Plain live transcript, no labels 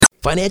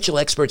Financial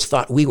experts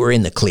thought we were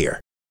in the clear.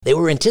 They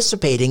were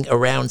anticipating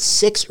around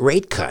 6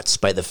 rate cuts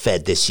by the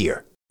Fed this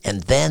year.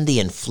 And then the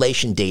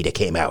inflation data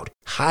came out,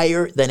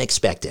 higher than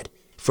expected.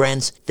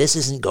 Friends, this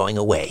isn't going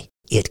away.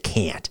 It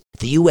can't.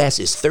 The U.S.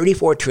 is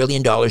 $34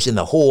 trillion in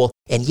the hole,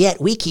 and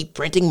yet we keep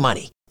printing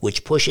money,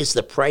 which pushes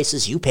the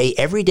prices you pay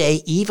every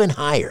day even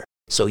higher.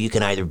 So you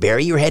can either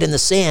bury your head in the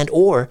sand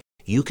or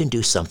you can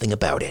do something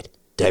about it.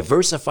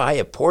 Diversify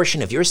a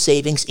portion of your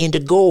savings into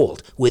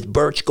gold with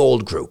Birch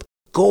Gold Group.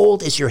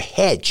 Gold is your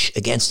hedge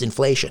against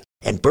inflation,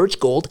 and Birch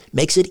Gold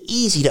makes it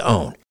easy to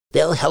own.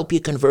 They'll help you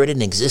convert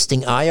an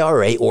existing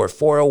IRA or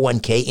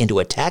 401k into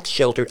a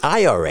tax-sheltered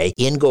IRA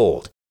in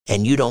gold,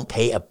 and you don't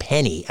pay a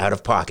penny out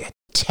of pocket.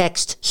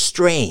 Text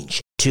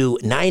STRANGE to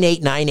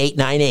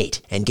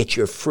 989898 and get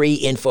your free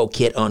info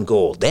kit on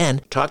gold. Then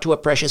talk to a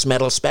precious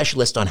metal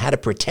specialist on how to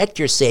protect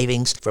your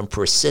savings from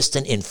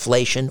persistent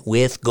inflation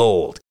with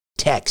gold.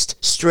 Text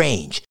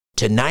STRANGE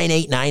to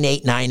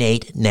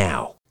 989898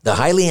 now. The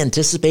highly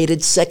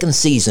anticipated second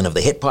season of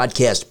the hit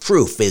podcast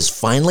Proof is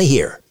finally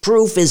here.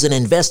 Proof is an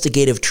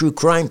investigative true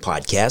crime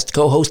podcast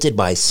co-hosted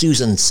by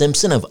Susan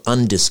Simpson of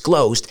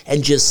Undisclosed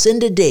and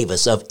Jacinda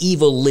Davis of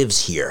Evil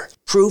Lives Here.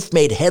 Proof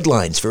made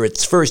headlines for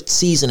its first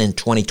season in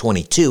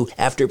 2022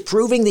 after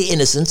proving the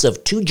innocence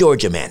of 2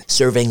 Georgia men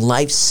serving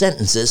life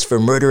sentences for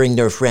murdering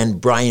their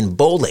friend Brian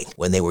Bowling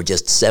when they were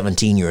just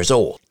 17 years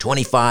old.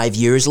 25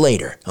 years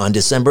later, on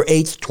December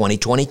 8,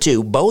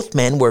 2022, both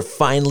men were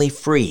finally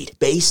freed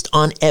based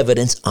on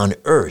evidence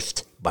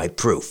unearthed by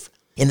Proof.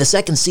 In the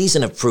second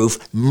season of Proof,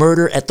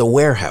 Murder at the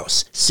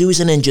Warehouse,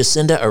 Susan and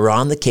Jacinda are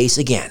on the case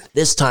again,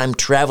 this time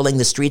traveling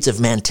the streets of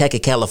Manteca,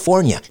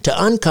 California,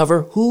 to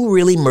uncover who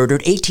really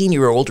murdered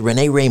 18-year-old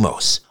Renee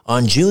Ramos.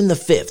 On June the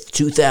 5th,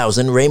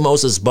 2000,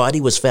 Ramos's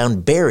body was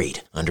found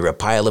buried under a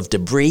pile of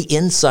debris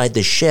inside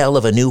the shell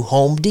of a new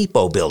Home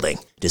Depot building.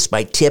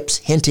 Despite tips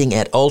hinting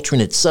at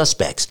alternate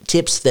suspects,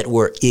 tips that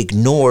were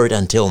ignored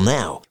until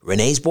now,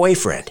 Renee's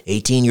boyfriend,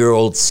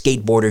 18-year-old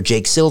skateboarder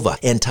Jake Silva,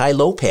 and Ty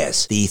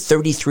Lopez, the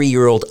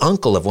 33-year-old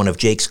uncle of one of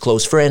Jake's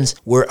close friends,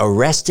 were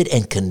arrested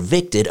and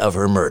convicted of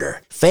her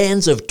murder.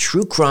 Fans of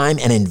true crime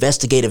and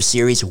investigative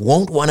series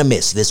won't want to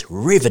miss this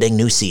riveting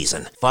new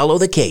season. Follow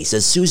the case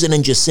as Susan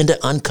and Jacinda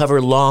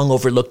uncover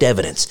long-overlooked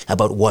evidence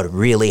about what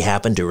really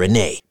happened to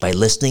Renee by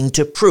listening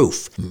to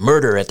Proof,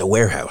 Murder at the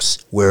Warehouse,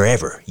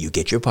 wherever you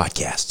get your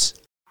podcasts.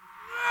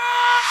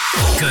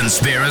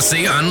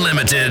 Conspiracy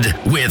Unlimited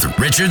with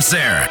Richard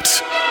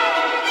Syrett.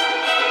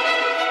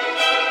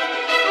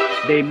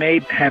 They may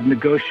have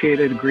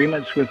negotiated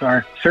agreements with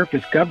our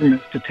surface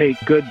governments to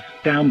take goods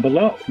down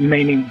below,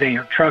 meaning they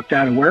are trucked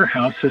out of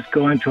warehouses,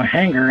 go into a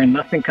hangar, and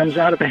nothing comes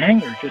out of the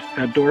hangar. Just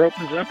a door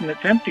opens up and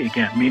it's empty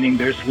again, meaning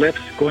there's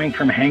lifts going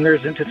from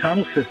hangars into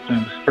tunnel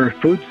systems for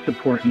food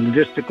support and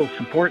logistical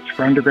supports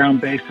for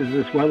underground bases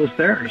as well as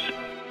theirs.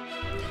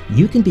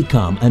 You can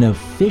become an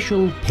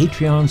official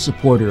Patreon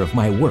supporter of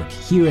my work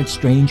here at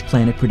Strange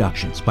Planet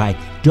Productions by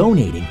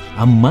donating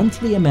a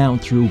monthly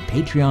amount through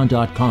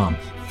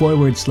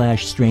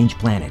patreon.com/Strange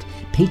Planet.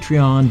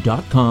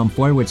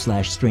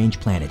 Patreon.com/Strange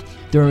Planet.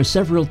 There are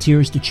several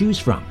tiers to choose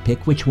from.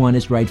 Pick which one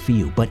is right for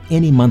you, but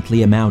any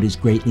monthly amount is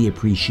greatly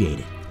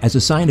appreciated. As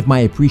a sign of my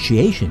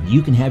appreciation,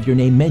 you can have your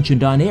name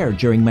mentioned on air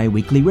during my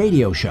weekly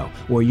radio show,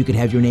 or you could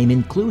have your name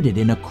included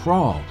in a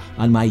crawl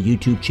on my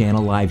YouTube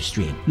channel live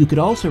stream. You could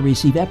also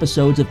receive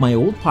episodes of my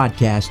old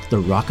podcast, The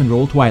Rock and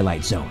Roll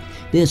Twilight Zone.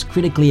 This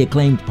critically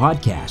acclaimed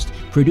podcast,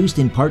 produced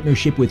in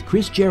partnership with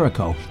Chris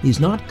Jericho, is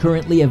not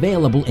currently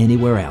available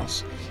anywhere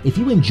else. If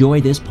you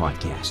enjoy this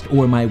podcast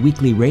or my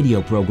weekly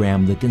radio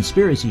program, The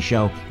Conspiracy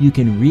Show, you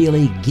can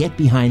really get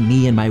behind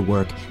me and my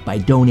work by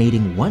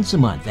donating once a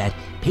month at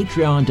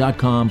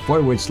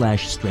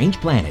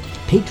patreon.com/Strange Planet.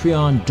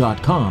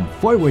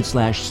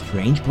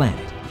 Patreon.com/Strange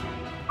Planet.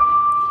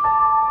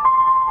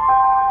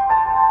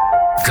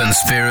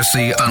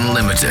 Conspiracy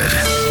Unlimited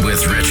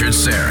with Richard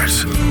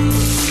Syrett.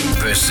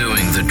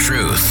 Pursuing the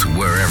truth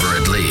wherever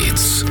it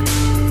leads.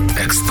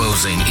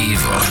 Exposing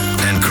evil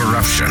and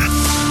corruption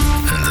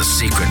and the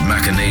secret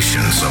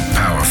machinations of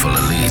powerful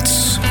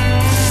elites.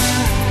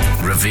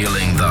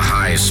 Revealing the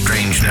high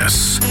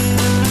strangeness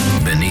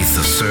beneath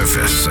the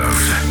surface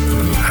of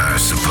our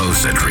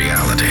supposed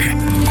reality.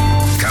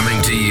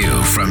 Coming to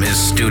you from his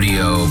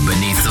studio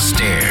beneath the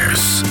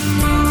stairs.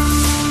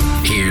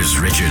 Here's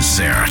Richard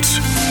Syrett.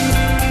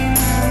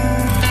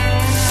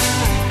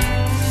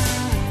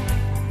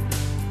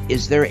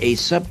 Is there a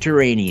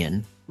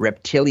subterranean,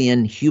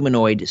 reptilian,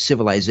 humanoid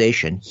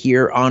civilization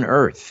here on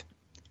Earth?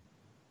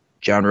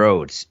 John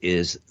Rhodes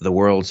is the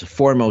world's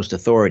foremost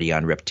authority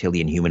on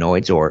reptilian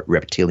humanoids or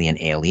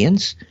reptilian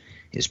aliens.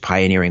 His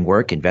pioneering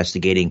work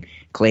investigating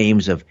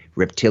claims of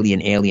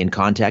reptilian alien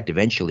contact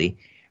eventually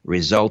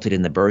resulted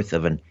in the birth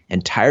of an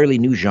entirely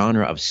new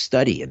genre of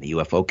study in the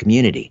UFO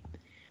community.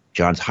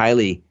 John's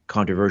highly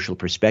controversial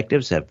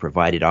perspectives have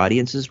provided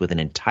audiences with an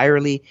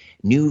entirely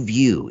new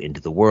view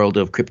into the world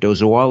of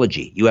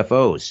cryptozoology,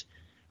 UFOs,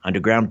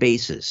 underground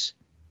bases,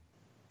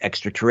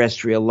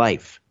 extraterrestrial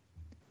life,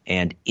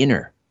 and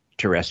inner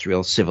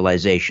extraterrestrial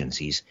civilizations.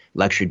 He's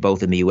lectured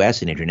both in the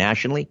U.S. and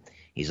internationally.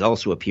 He's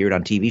also appeared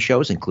on TV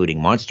shows,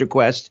 including Monster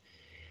Quest,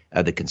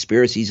 The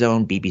Conspiracy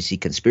Zone, BBC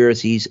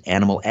Conspiracies,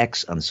 Animal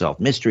X, Unsolved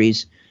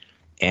Mysteries,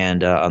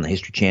 and on the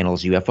History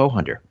Channel's UFO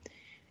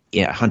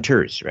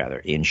Hunters,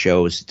 in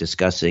shows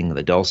discussing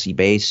the Dulce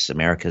Base,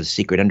 America's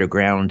secret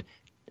underground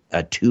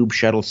tube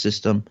shuttle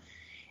system,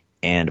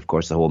 and, of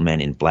course, the whole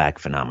Men in Black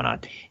phenomenon.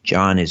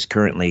 John is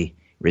currently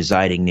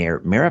residing near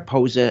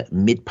Mariposa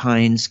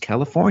Mid-Pines,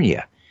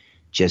 California,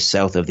 just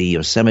south of the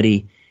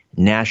Yosemite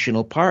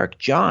National Park.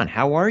 John,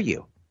 how are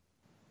you?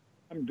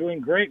 I'm doing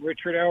great,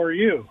 Richard. How are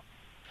you?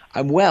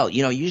 I'm well.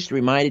 You just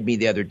reminded me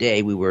the other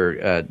day, we were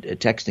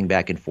texting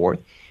back and forth,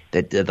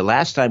 that the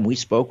last time we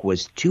spoke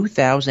was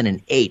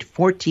 2008,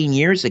 14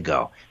 years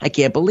ago. I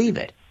can't believe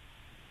it.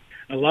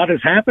 A lot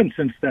has happened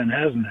since then,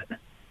 hasn't it?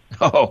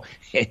 Oh,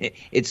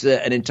 it's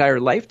an entire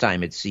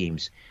lifetime, it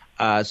seems.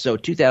 So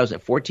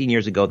 14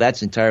 years ago,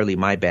 that's entirely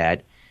my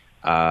bad.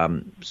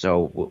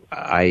 So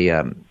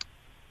I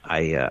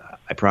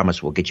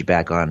promise we'll get you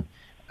back on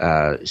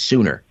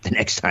sooner the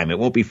next time. It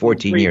won't be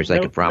 14 years, I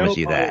can promise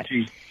you that.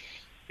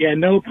 Yeah,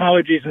 no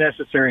apologies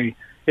necessary.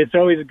 It's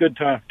always a good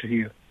talk to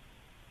you.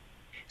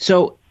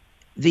 So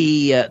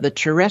the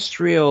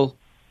terrestrial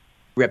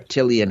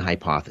reptilian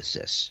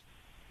hypothesis,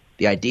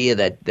 the idea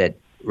that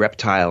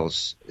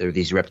reptiles, or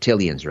these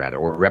reptilians rather,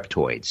 or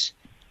reptoids,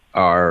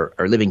 are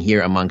living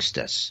here amongst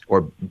us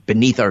or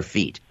beneath our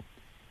feet.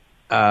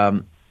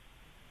 Tell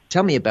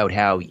me about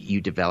how you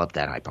developed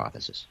that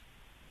hypothesis.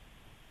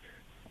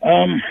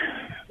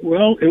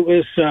 Well, it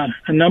was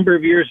a number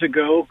of years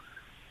ago.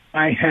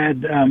 I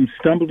had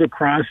stumbled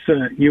across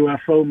a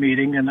UFO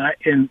meeting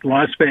in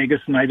Las Vegas,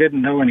 and I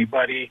didn't know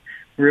anybody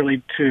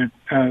really to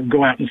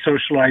go out and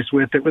socialize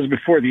with. It was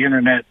before the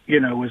internet,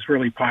 was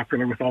really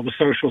popular with all the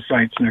social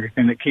sites and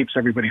everything that keeps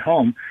everybody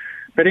home.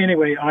 But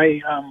anyway,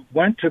 I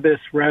went to this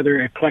rather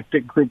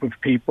eclectic group of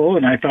people,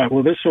 and I thought,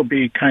 well, this will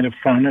be kind of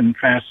fun and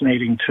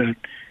fascinating to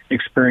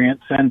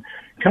experience. And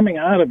coming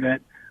out of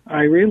it,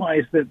 I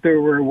realized that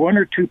there were one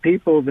or two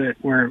people that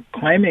were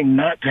claiming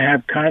not to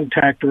have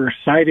contact or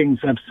sightings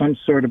of some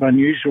sort of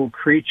unusual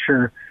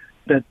creature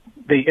that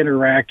they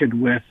interacted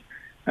with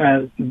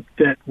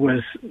that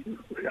was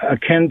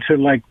akin to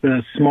like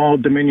the small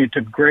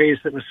diminutive grays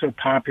that was so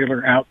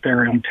popular out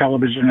there on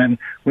television, and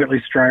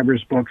Whitley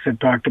Strieber's books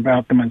had talked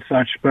about them and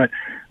such, but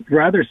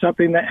rather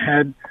something that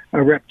had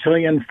a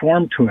reptilian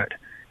form to it.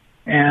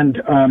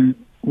 And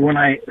when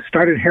I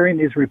started hearing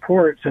these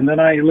reports, and then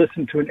I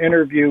listened to an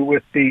interview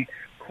with the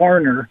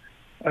coroner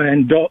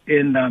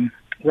in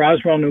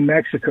Roswell, New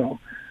Mexico,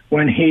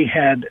 when he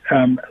had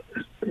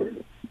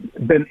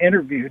been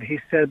interviewed, he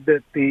said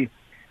that the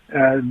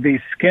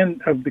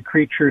skin of the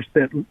creatures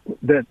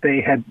that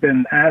they had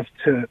been asked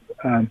to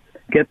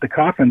get the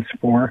coffins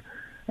for,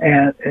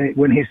 and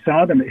when he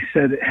saw them, he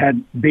said it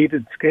had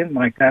beaded skin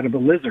like that of a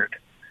lizard.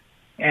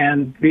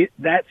 And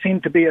that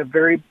seemed to be a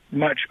very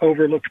much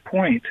overlooked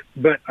point.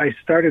 But I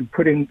started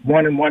putting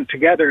one and one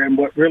together, and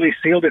what really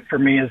sealed it for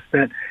me is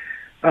that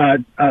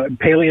a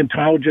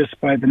paleontologist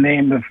by the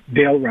name of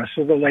Dale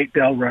Russell, the late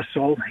Dale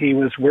Russell, he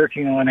was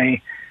working on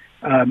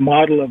a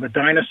model of a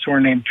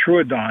dinosaur named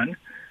Troodon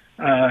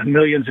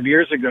millions of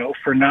years ago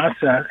for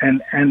NASA,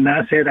 and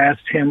NASA had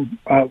asked him,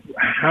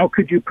 how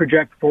could you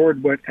project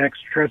forward what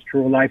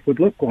extraterrestrial life would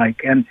look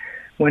like? And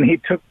when he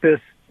took this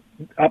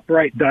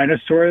upright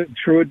dinosaur,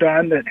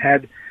 Troodon, that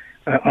had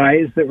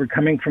eyes that were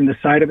coming from the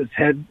side of its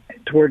head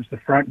towards the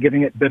front,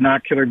 giving it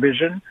binocular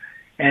vision,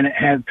 and it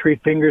had 3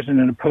 fingers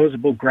and an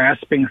opposable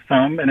grasping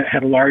thumb, and it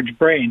had a large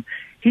brain.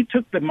 He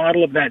took the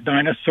model of that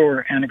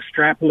dinosaur and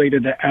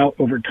extrapolated it out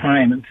over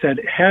time and said,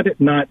 had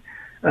it not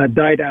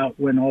died out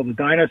when all the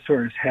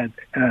dinosaurs had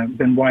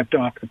been wiped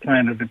off the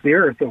planet of the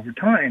Earth over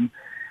time,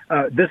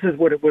 this is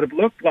what it would have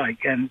looked like.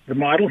 And the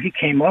model he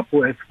came up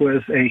with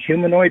was a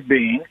humanoid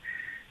being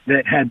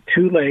that had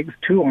 2 legs,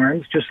 2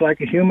 arms, just like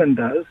a human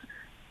does,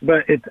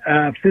 but its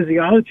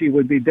physiology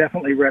would be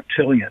definitely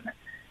reptilian.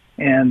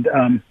 And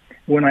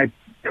when I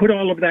put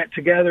all of that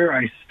together,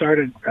 I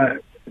started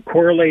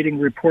correlating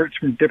reports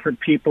from different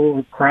people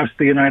across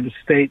the United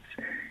States,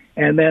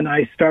 and then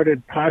I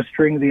started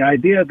posturing the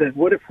idea that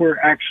what if we're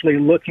actually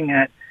looking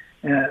at,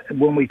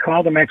 when we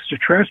call them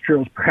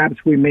extraterrestrials,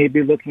 perhaps we may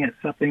be looking at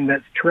something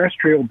that's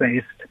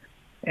terrestrial-based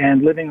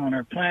and living on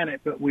our planet,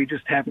 but we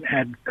just haven't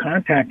had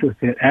contact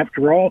with it.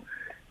 After all,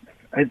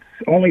 it's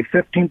only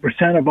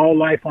 15% of all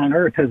life on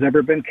Earth has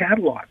ever been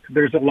cataloged.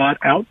 There's a lot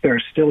out there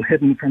still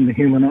hidden from the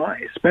human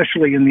eye,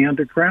 especially in the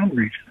underground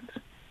regions.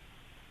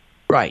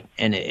 Right,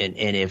 and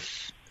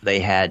if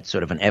they had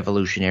sort of an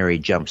evolutionary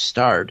jump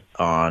start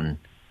on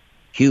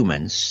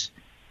humans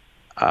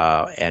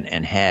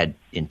and had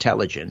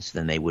intelligence,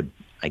 then they would,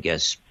 I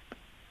guess,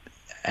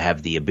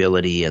 have the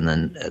ability and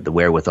then the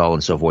wherewithal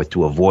and so forth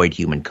to avoid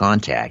human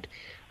contact.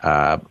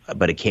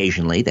 But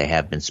occasionally they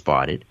have been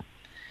spotted.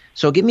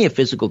 So give me a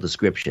physical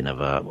description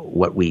of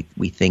what we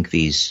think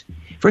these.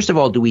 First of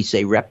all, do we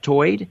say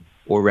reptoid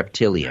or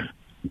reptilian?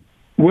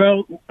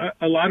 Well,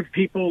 a lot of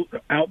people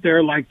out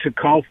there like to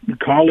call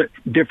it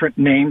different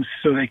names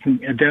so they can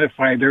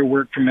identify their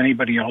work from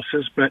anybody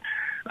else's. But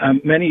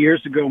many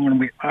years ago,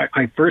 when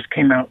I first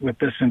came out with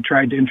this and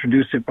tried to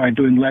introduce it by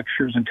doing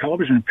lectures and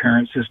television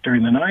appearances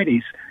during the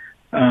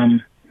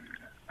 90s,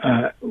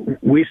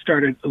 we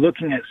started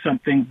looking at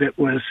something that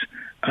was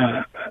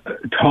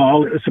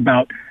tall. It was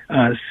about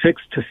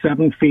 6 to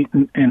 7 feet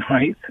in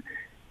height.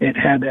 It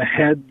had a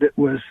head that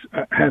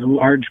had a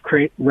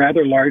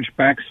rather large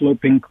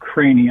back-sloping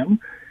cranium,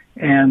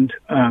 and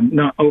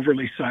not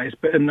overly sized,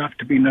 but enough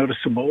to be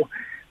noticeable.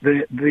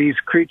 These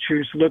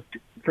creatures looked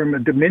from a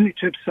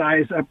diminutive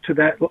size up to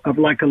that of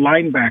like a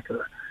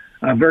linebacker.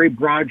 Very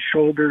broad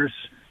shoulders,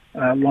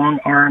 long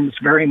arms,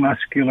 very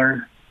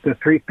muscular. The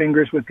 3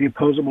 fingers with the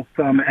opposable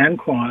thumb and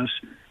claws.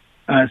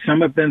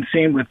 Some have been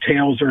seen with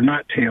tails or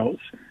not tails,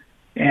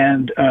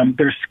 and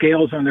their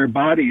scales on their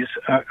bodies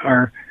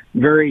are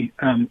very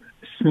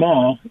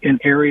small in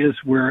areas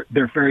where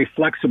they're very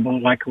flexible,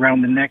 like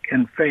around the neck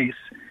and face.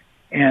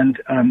 And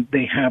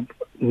they have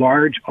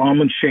large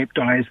almond-shaped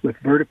eyes with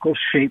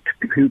vertical-shaped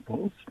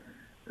pupils,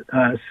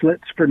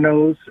 slits for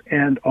nose,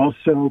 and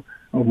also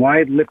a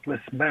wide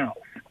lipless mouth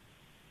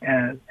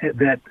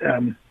that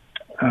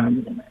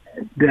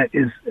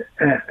is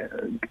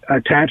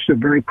attached to a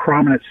very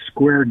prominent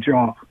square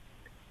jaw.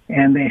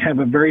 And they have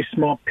a very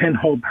small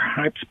pinhole,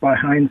 perhaps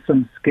behind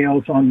some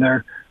scales on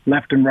their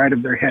left and right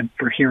of their head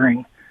for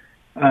hearing.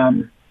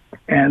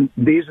 And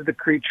these are the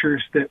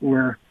creatures that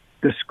were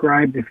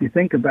described, if you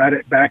think about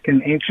it, back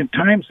in ancient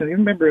times. And you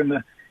remember in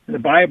the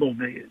Bible,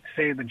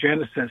 the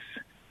Genesis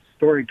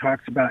story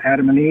talks about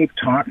Adam and Eve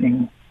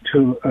talking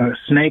to a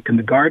snake in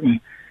the garden.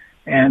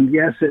 And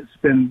yes, it's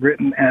been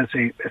written as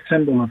a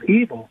symbol of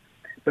evil.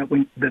 But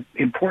the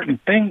important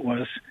thing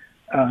was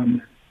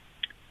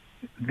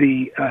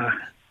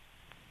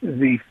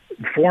the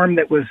form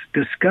that was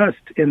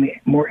discussed in the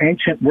more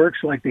ancient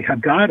works like the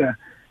Haggadah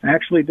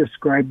actually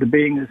described the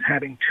being as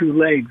having 2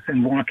 legs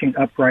and walking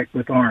upright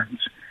with arms.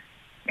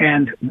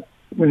 And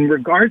in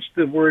regards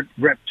to the word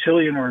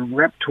reptilian or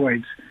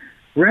reptoids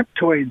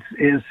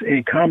is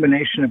a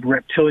combination of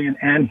reptilian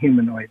and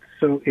humanoid.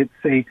 So it's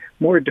a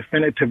more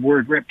definitive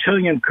word.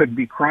 Reptilian could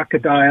be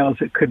crocodiles,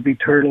 it could be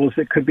turtles,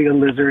 it could be a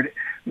lizard.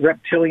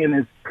 Reptilian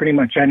is pretty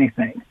much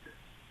anything.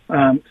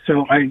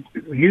 So I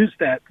used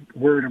that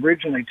word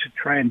originally to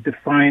try and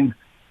define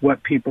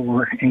what people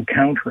were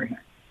encountering.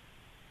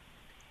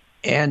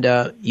 And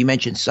you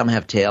mentioned some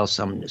have tails,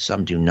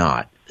 some do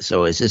not.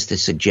 So is this to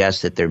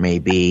suggest that there may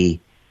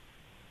be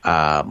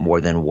more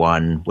than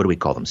one, what do we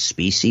call them,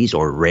 species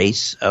or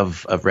race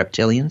of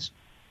reptilians?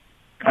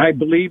 I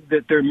believe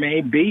that there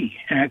may be,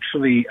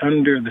 actually,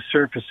 under the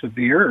surface of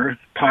the earth,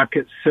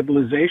 pocket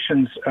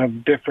civilizations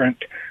of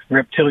different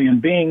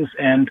reptilian beings.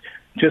 And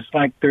just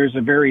like there's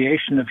a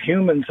variation of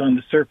humans on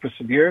the surface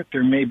of the earth,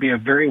 there may be a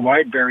very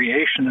wide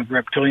variation of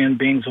reptilian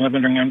beings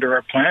living under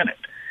our planet.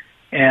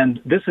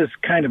 And this is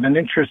kind of an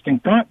interesting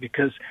thought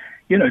because,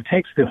 it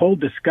takes the whole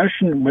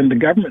discussion when the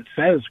government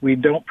says we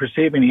don't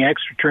perceive any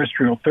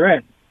extraterrestrial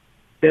threat,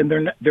 then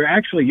they're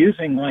actually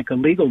using like a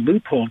legal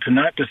loophole to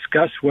not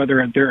discuss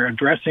whether they're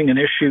addressing an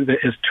issue that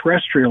is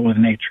terrestrial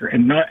in nature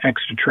and not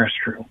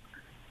extraterrestrial.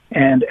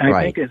 And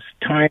I think it's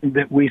time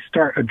that we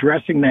start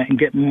addressing that and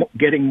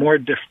getting more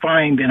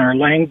defined in our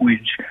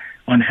language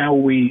on how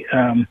we,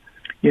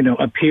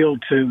 appeal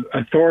to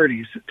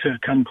authorities to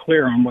come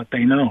clear on what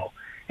they know.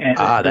 And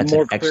that's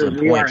an excellent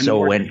point.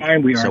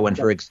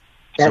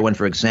 So when,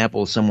 for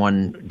example,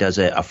 someone does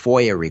a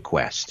FOIA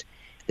request,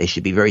 they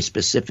should be very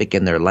specific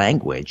in their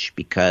language,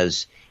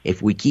 because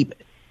if we keep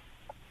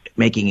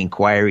making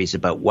inquiries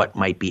about what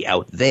might be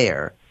out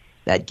there,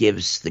 that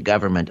gives the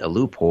government a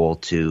loophole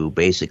to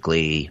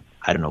basically,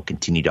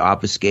 continue to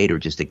obfuscate or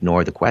just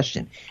ignore the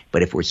question.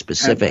 But if we're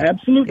specific,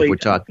 absolutely, if we're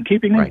talking,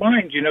 keeping in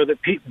mind, that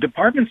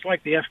departments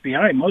like the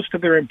FBI, most of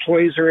their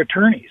employees are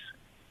attorneys.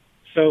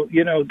 So,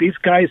 these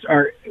guys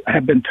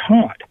have been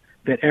taught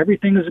that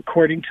everything is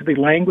according to the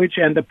language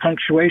and the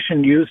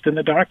punctuation used in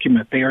the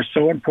document. They are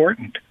so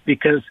important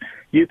because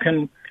you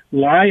can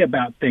lie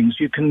about things.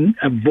 You can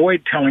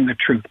avoid telling the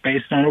truth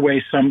based on the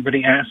way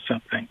somebody asked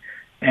something.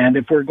 And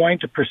if we're going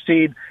to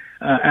proceed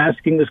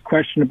asking this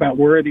question about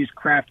where are these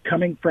craft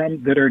coming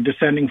from that are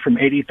descending from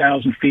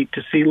 80,000 feet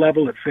to sea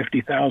level at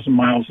 50,000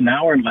 miles an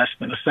hour in less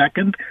than a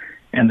second,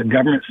 and the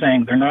government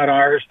saying they're not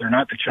ours, they're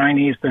not the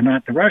Chinese, they're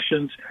not the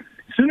Russians,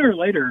 sooner or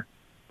later,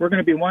 we're going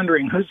to be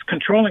wondering who's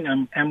controlling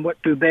them and what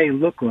do they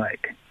look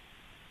like.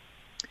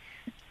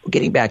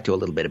 Getting back to a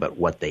little bit about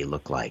what they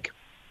look like.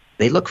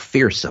 They look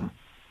fearsome.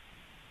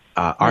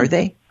 Are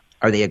they?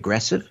 Are they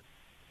aggressive?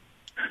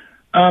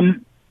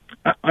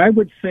 I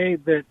would say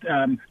that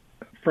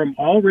from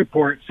all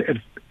reports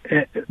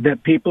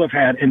that people have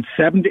had, and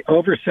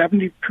over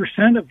 70%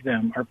 of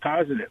them are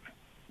positive.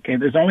 Okay,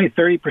 there's only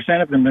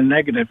 30% of them are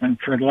negative, and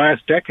for the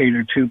last decade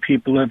or two,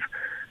 people have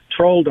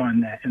trolled on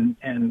that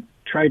and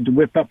tried to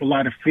whip up a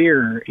lot of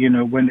fear,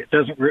 when it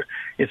doesn't,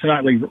 it's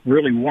not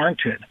really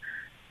warranted.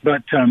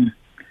 But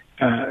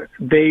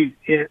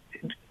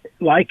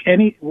like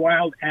any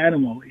wild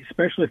animal,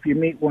 especially if you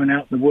meet one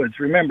out in the woods.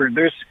 Remember,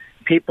 there's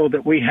people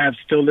that we have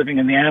still living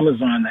in the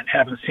Amazon that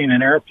haven't seen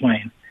an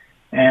airplane,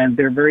 and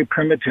they're very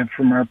primitive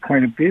from our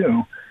point of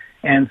view.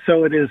 And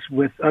so it is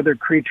with other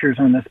creatures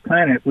on this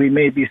planet. We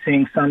may be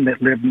seeing some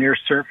that live near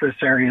surface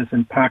areas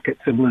and pocket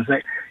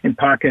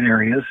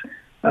areas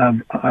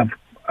of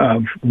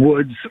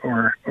woods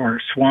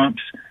or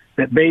swamps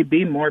that may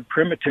be more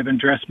primitive and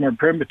dress more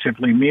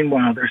primitively.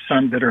 Meanwhile, there's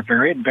some that are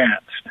very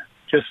advanced,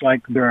 just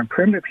like there are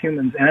primitive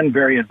humans and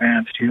very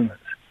advanced humans.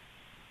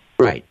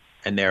 Right.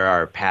 And there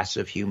are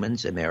passive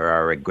humans, and there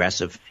are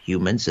aggressive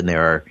humans, and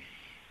there are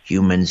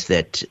humans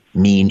that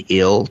mean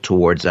ill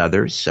towards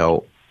others.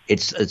 So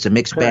it's a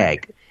mixed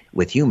bag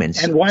with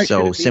humans. And why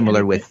so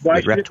similar with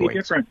reptoids.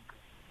 Different?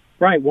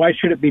 Right. Why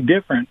should it be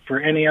different for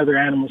any other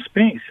animal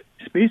species?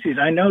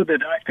 I know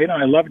that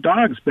I love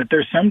dogs, but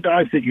there's some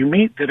dogs that you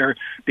meet that are,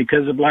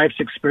 because of life's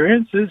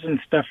experiences and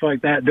stuff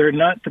like that, they're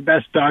not the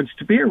best dogs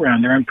to be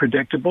around. They're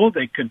unpredictable.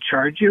 They could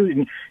charge you,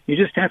 and you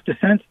just have to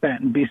sense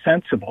that and be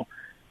sensible.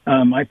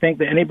 I think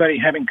that anybody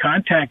having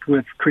contact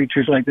with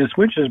creatures like this,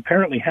 which has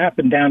apparently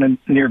happened down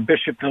near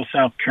Bishopville,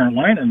 South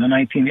Carolina in the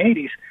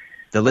 1980s.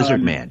 The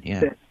lizard man,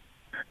 yeah.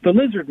 The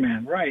lizard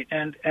man, right.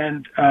 And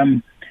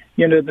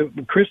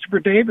the Christopher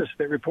Davis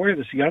that reported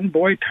this young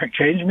boy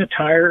changing a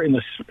tire in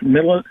the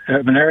middle of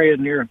an area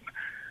near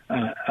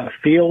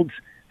fields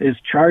is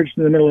charged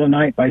in the middle of the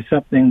night by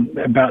something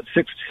about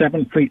 6 to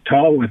 7 feet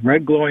tall with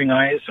red glowing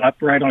eyes,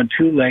 upright on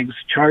 2 legs,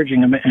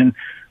 charging him. And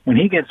when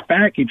he gets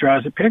back, he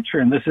draws a picture,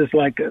 and this is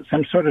like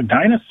some sort of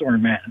dinosaur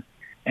man.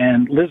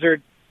 And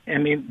lizard,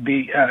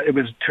 it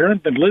was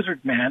termed the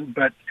lizard man,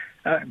 but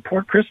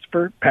poor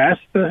Christopher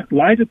passed the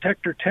lie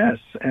detector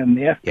tests, and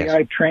the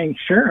FBI-trained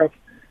sheriff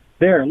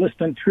there,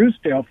 Liston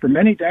Truesdale, for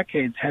many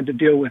decades had to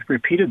deal with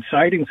repeated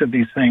sightings of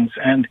these things,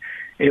 and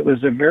it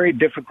was a very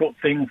difficult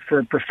thing for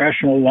a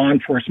professional law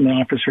enforcement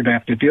officer to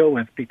have to deal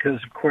with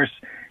because, of course,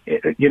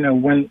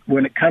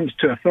 when it comes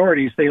to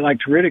authorities, they like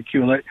to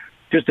ridicule it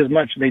just as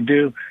much as they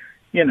do,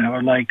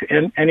 like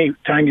any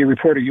time you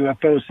report a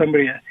UFO,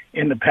 somebody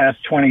in the past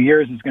 20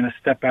 years is going to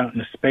step out in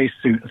a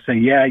spacesuit and say,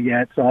 yeah,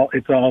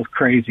 it's all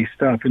crazy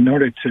stuff in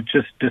order to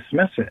just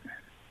dismiss it.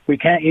 We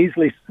can't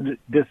easily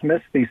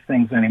dismiss these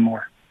things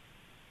anymore.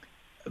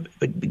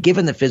 But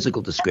given the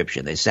physical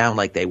description, they sound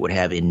like they would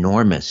have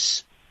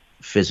enormous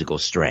physical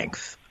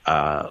strength.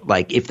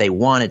 Like if they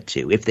wanted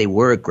to, if they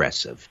were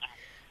aggressive,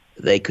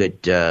 they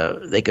could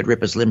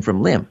rip us limb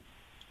from limb.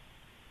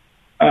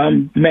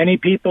 Many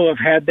people have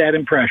had that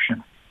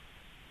impression.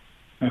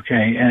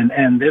 Okay,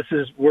 and this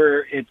is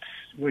where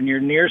when you're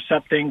near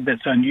something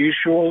that's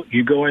unusual,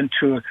 you go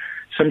into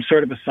some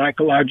sort of a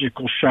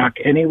psychological shock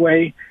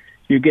anyway.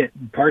 You get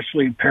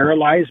partially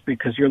paralyzed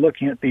because you're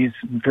looking at these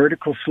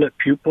vertical slit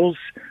pupils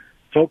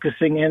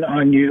focusing in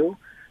on you,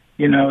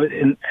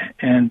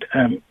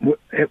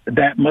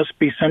 that must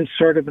be some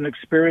sort of an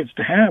experience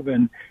to have.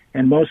 And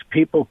most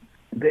people,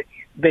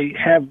 they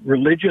have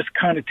religious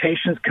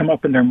connotations come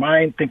up in their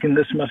mind, thinking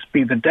this must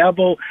be the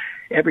devil.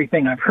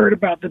 Everything I've heard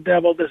about the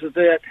devil, this is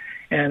it.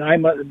 And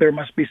there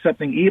must be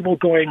something evil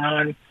going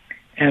on.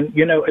 And,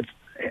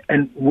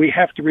 and we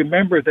have to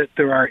remember that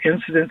there are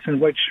incidents in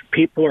which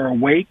people are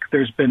awake.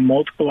 There's been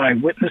multiple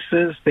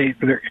eyewitnesses.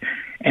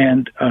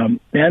 And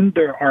then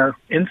there are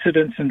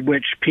incidents in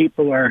which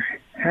people are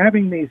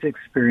having these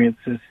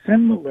experiences,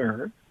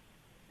 similar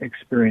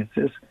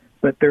experiences,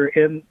 but they're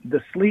in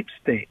the sleep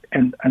state.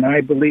 And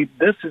I believe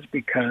this is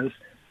because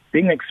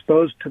being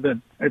exposed to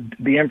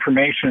the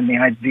information and the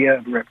idea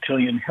of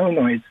reptilian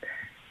humanoids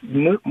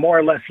more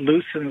or less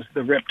loosens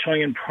the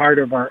reptilian part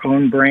of our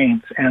own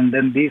brains, and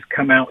then these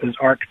come out as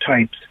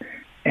archetypes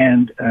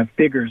and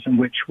figures in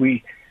which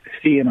we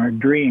see in our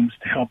dreams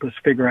to help us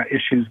figure out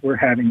issues we're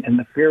having. And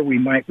the fear we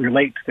might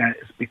relate to that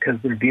is because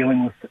they're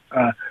dealing with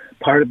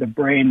part of the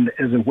brain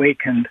that is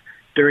awakened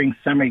during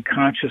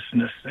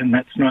semi-consciousness, and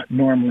that's not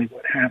normally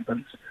what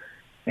happens.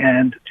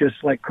 And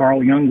just like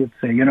Carl Jung would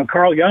say,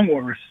 Carl Jung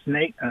wore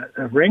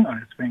a ring on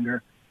his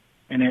finger,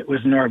 and it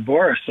was an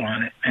Ouroboros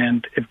on it.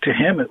 And to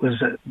him,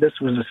 this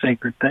was a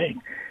sacred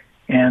thing.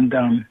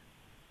 And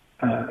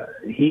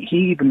he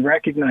even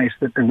recognized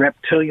that the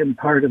reptilian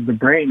part of the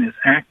brain is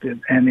active,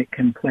 and it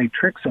can play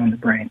tricks on the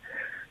brain.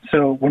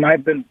 So when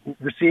I've been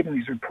receiving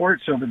these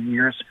reports over the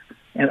years,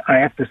 and I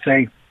have to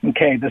say,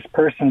 okay, this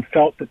person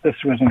felt that this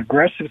was an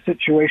aggressive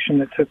situation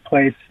that took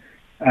place.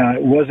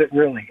 Was it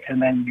really?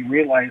 And then you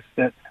realize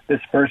that this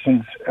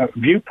person's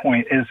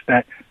viewpoint is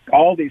that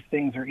all these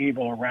things are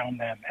evil around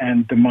them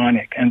and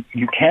demonic, and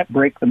you can't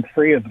break them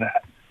free of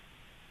that.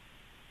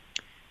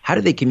 How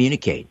do they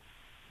communicate?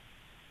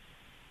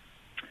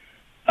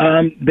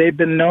 They've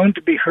been known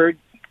to be heard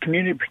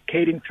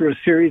communicating through a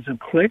series of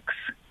clicks,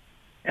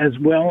 as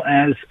well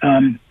as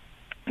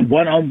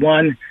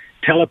one-on-one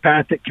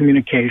telepathic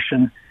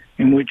communication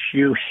in which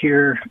you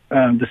hear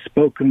the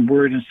spoken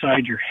word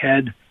inside your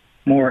head,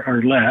 more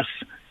or less.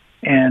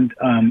 And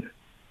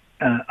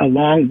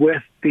along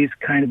with these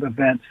kind of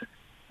events,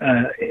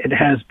 it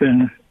has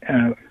been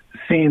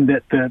seen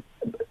that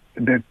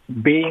the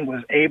being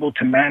was able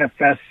to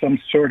manifest some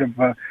sort of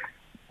a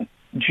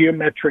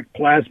geometric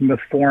plasma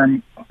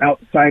form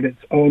outside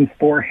its own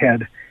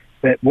forehead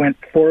that went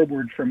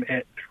forward from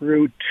it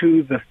through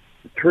the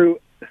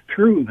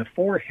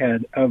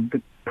forehead of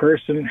the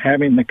person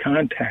having the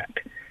contact.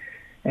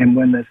 And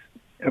when this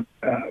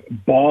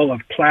ball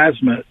of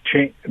plasma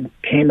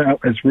came out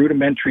as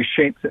rudimentary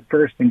shapes at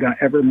first and got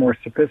ever more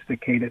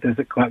sophisticated as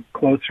it got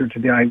closer to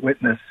the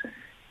eyewitness,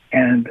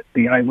 and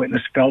the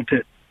eyewitness felt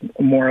it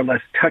more or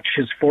less touch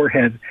his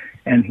forehead,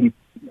 and he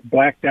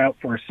blacked out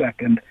for a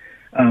second.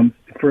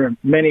 For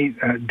many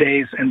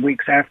days and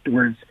weeks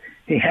afterwards,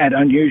 he had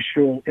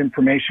unusual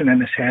information in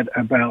his head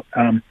about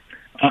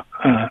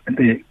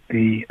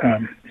the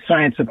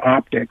science of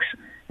optics,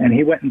 and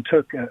he went and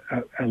took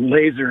a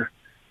laser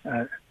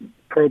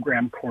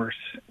program course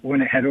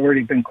when it had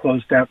already been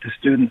closed out to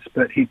students.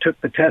 But he took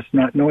the test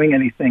not knowing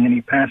anything, and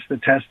he passed the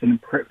test and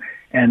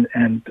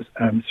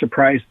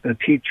surprised the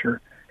teacher.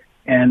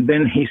 And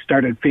then he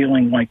started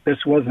feeling like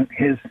this wasn't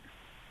his.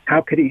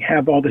 How could he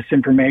have all this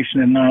information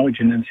and knowledge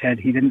in his head?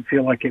 He didn't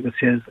feel like it was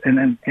his. And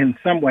then in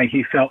some way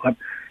he felt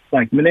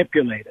like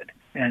manipulated.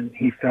 And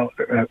he felt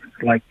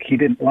like he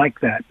didn't like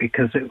that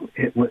because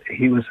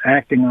he was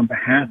acting on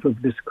behalf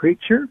of this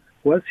creature.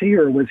 Was he,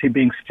 or was he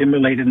being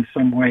stimulated in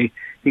some way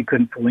he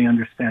couldn't fully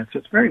understand? So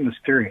it's very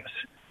mysterious.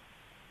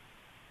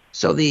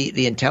 So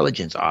the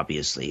intelligence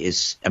obviously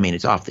is,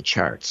 it's off the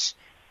charts.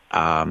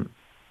 How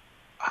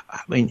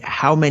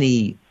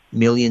many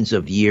millions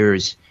of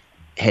years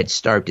head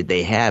start did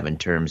they have in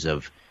terms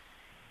of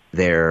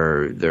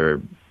their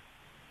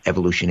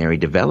evolutionary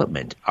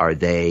development? Are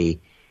they,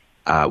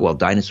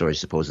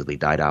 dinosaurs supposedly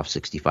died off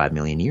 65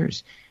 million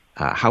years.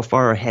 How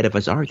far ahead of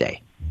us are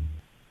they?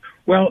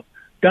 Well,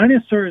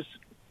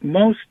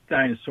 most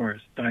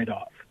dinosaurs died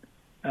off.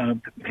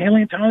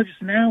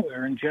 Paleontologists now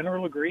are in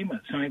general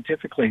agreement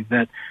scientifically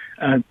that,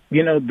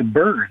 the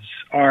birds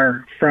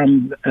are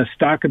from a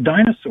stock of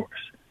dinosaurs.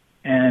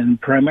 And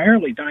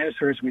primarily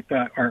dinosaurs we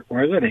thought,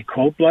 were they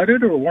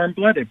cold-blooded or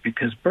warm-blooded?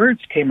 Because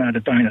birds came out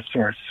of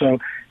dinosaurs. So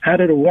how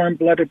did a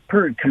warm-blooded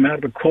bird come out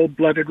of a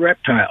cold-blooded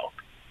reptile?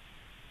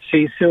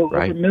 See, so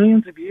right. Over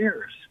millions of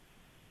years,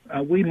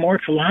 we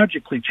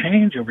morphologically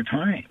change over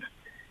time.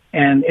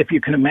 And if you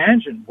can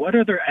imagine, what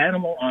other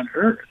animal on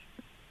Earth,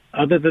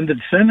 other than the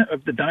descendant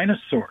of the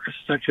dinosaurs,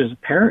 such as a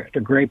parrot, a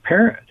gray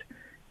parrot,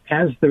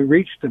 has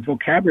reached the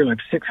vocabulary of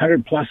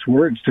 600 plus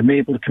words to be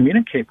able to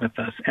communicate with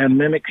us and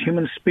mimic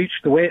human speech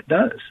the way it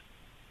does?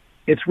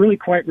 It's really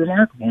quite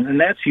remarkable, and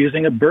that's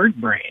using a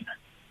bird brain.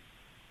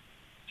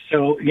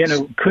 So,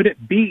 could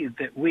it be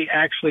that we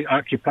actually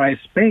occupy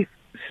space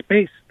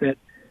that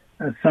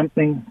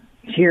something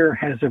here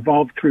has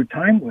evolved through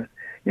time with?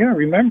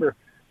 Remember,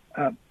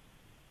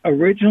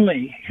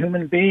 originally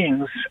human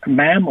beings,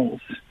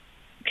 mammals,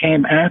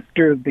 came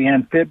after the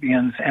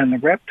amphibians and the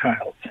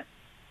reptiles.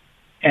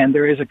 And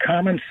there is a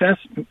common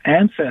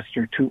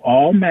ancestor to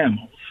all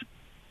mammals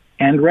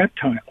and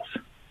reptiles.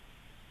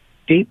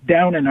 Deep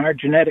down in our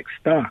genetic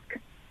stock,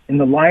 in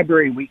the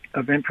library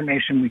of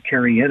information we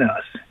carry in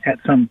us, at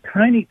some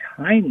tiny,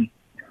 tiny,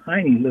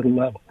 tiny little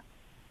level,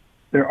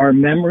 there are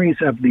memories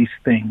of these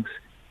things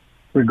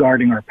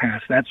regarding our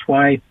past. That's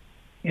why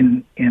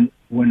when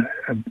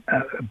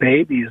a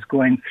baby is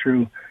going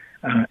through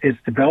its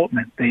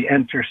development, they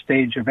enter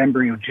stage of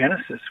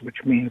embryogenesis, which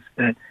means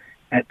that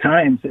at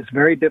times it's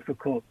very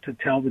difficult to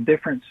tell the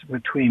difference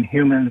between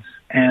humans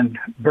and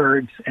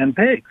birds and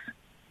pigs.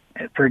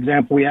 For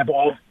example, we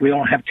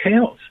all have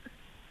tails.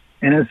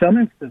 And in some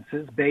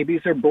instances,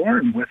 babies are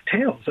born with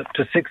tails up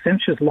to 6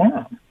 inches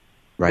long,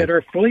 right, that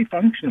are fully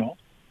functional.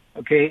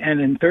 Okay, and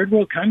in third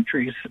world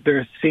countries,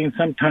 they're seen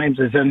sometimes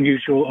as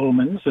unusual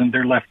omens and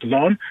they're left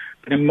alone.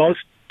 But in most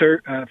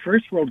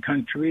first world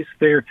countries,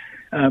 they're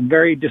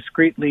very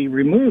discreetly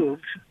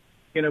removed,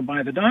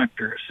 by the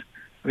doctors,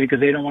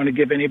 because they don't want to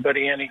give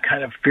anybody any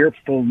kind of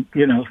fearful,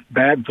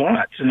 bad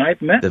thoughts. And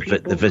I've met people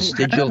the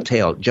vestigial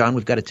tail. John,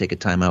 we've got to take a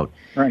time out.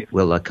 Right.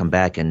 We'll come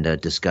back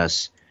and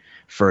discuss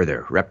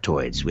further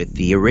reptoids with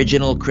the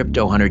original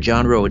crypto hunter,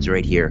 John Rhodes,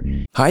 right here.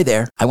 Hi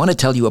there. I want to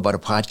tell you about a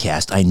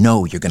podcast I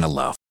know you're going to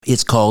love.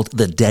 It's called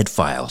The Dead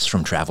Files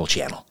from Travel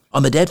Channel.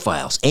 On The Dead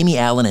Files, Amy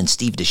Allen and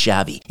Steve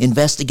DeShavi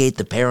investigate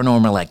the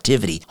paranormal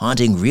activity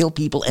haunting real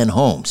people and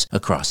homes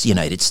across the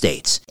United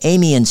States.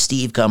 Amy and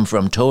Steve come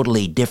from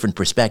totally different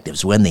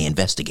perspectives when they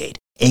investigate.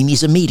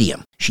 Amy's a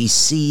medium. She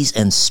sees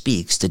and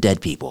speaks to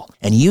dead people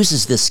and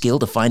uses this skill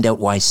to find out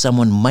why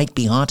someone might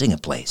be haunting a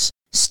place.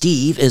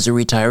 Steve is a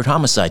retired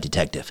homicide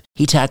detective.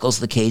 He tackles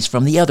the case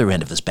from the other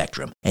end of the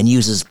spectrum and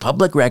uses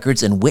public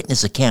records and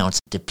witness accounts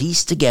to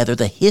piece together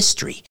the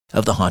history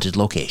of the haunted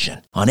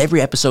location. On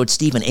every episode,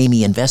 Steve and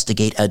Amy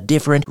investigate a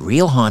different,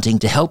 real haunting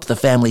to help the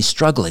family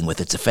struggling with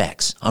its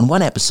effects. On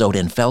one episode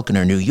in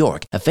Falconer, New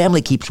York, a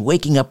family keeps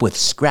waking up with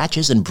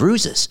scratches and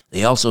bruises.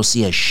 They also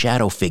see a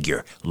shadow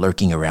figure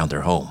lurking around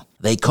their home.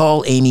 They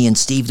call Amy and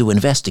Steve to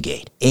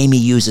investigate. Amy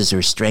uses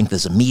her strength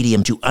as a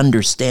medium to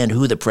understand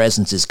who the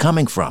presence is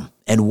coming from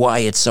and why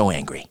it's so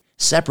angry.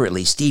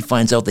 Separately, Steve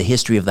finds out the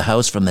history of the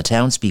house from the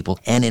townspeople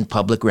and in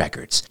public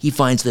records. He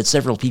finds that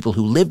several people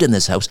who lived in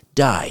this house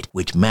died,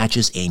 which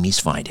matches Amy's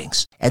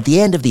findings. At the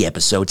end of the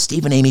episode,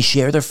 Steve and Amy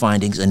share their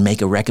findings and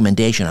make a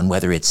recommendation on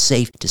whether it's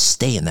safe to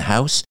stay in the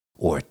house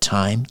or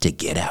time to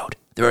get out.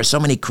 There are so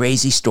many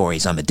crazy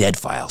stories on the Dead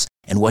Files,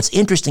 and what's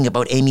interesting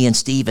about Amy and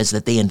Steve is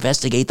that they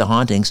investigate the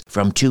hauntings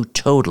from two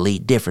totally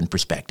different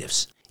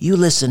perspectives. You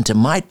listen to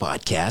my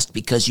podcast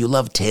because you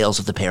love tales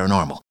of the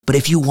paranormal, but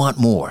if you want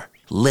more,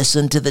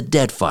 listen to the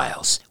Dead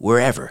Files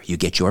wherever you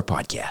get your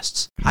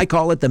podcasts. I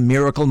call it the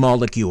miracle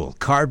molecule,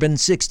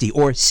 carbon-60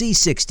 or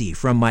C60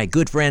 from my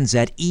good friends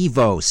at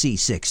Evo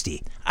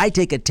C60. I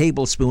take a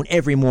tablespoon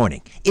every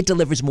morning. It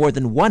delivers more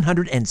than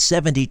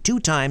 172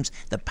 times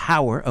the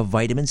power of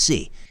vitamin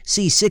C.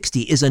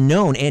 C60 is a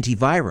known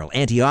antiviral,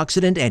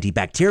 antioxidant,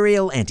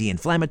 antibacterial,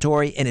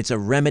 anti-inflammatory, and it's a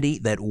remedy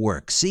that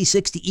works.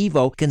 C60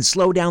 Evo can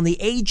slow down the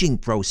aging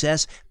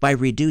process by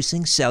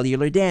reducing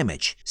cellular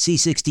damage.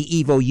 C60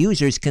 Evo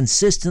users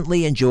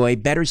consistently enjoy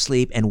better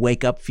sleep and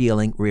wake up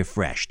feeling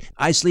refreshed.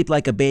 I sleep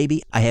like a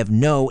baby. I have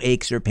no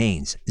aches or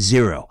pains.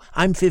 Zero.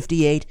 I'm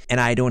 58 and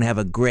I don't have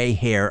a gray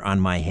hair on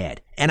my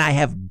head. And I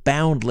have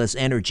boundless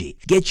energy.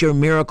 Get your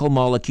miracle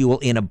molecule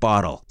in a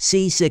bottle.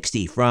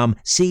 C60 from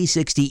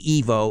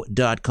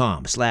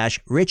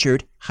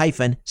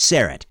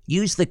c60evo.com/Richard-Serrett.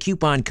 Use the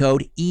coupon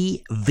code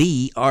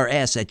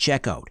EVRS at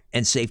checkout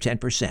and save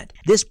 10%.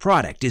 This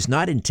product is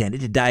not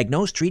intended to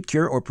diagnose, treat,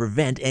 cure, or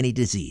prevent any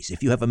disease.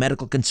 If you have a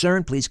medical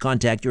concern, please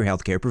contact your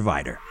healthcare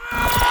provider.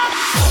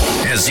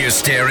 As you're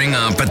staring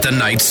up at the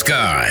night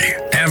sky,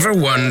 ever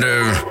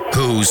wonder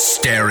who's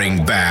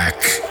staring back?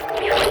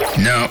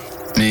 No.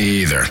 Me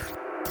either.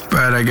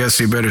 But I guess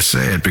you better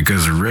say it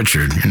because of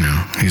Richard,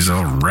 he's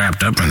all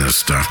wrapped up in this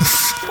stuff.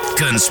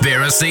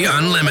 Conspiracy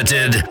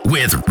Unlimited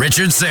with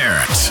Richard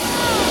Serrett.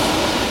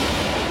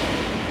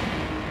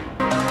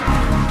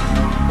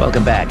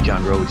 Welcome back.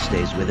 John Rhodes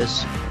stays with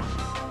us.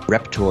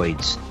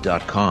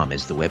 Reptoids.com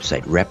is the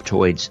website.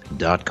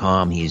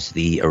 Reptoids.com. He's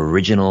the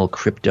original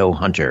crypto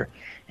hunter.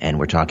 And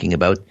we're talking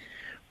about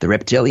the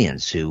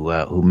reptilians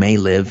who may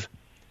live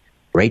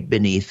right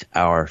beneath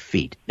our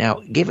feet.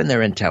 Now, given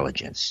their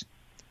intelligence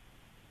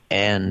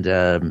and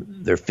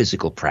their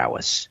physical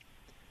prowess,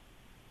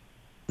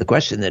 the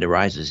question that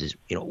arises is,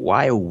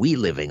 why are we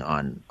living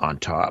on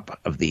top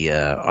of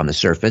on the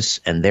surface,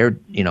 and they're,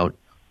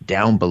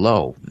 down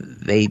below?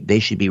 They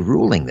should be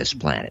ruling this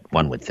planet,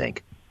 one would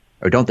think,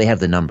 or don't they have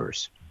the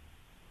numbers?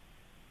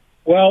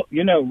 Well,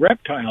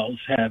 reptiles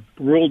have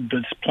ruled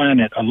this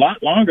planet a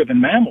lot longer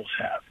than mammals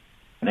have.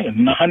 I think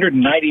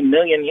 190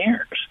 million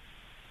years.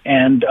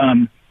 And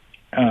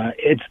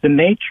it's the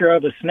nature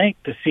of a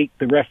snake to seek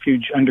the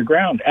refuge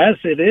underground, as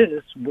it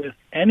is with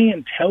any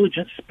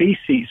intelligent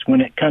species when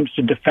it comes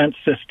to defense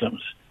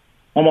systems.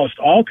 Almost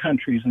all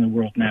countries in the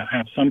world now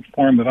have some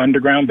form of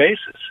underground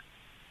bases.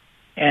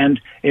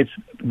 And it's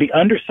the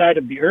underside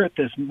of the earth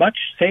is much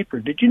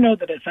safer. Did you know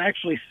that it's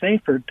actually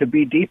safer to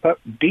be deep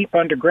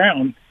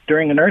underground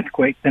during an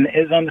earthquake than it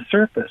is on the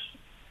surface?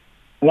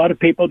 A lot of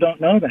people don't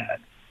know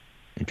that.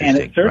 And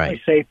it's certainly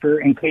safer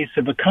in case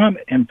of a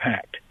comet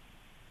impact.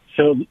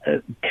 So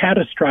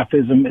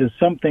catastrophism is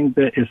something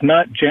that is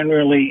not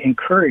generally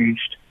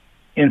encouraged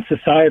in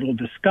societal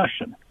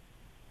discussion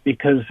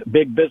because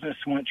big business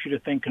wants you to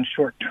think in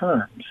short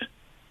terms,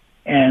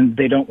 and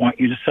they don't want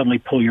you to suddenly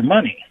pull your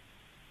money.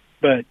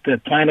 But the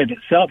planet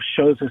itself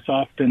shows us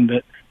often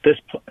that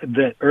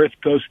that Earth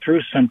goes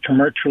through some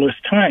tumultuous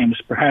times,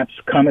 perhaps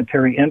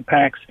cometary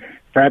impacts,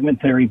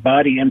 fragmentary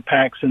body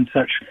impacts, and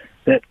such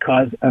that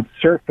cause a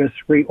surface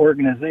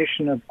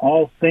reorganization of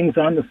all things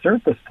on the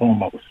surface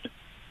almost.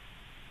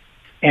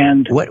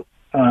 And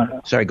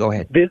sorry, go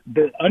ahead.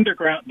 The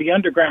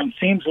underground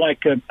seems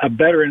like a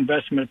better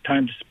investment of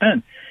time to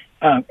spend.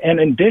 And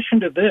in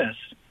addition to this,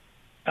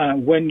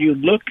 when you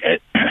look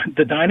at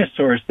the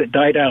dinosaurs that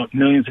died out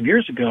millions of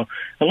years ago,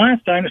 the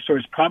last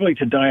dinosaurs probably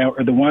to die out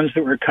are the ones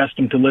that were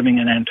accustomed to living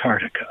in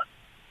Antarctica.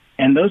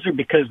 And those are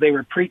because they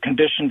were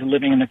preconditioned to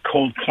living in a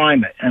cold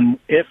climate. And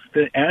if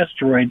the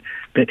asteroid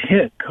that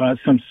hit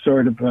caused some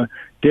sort of a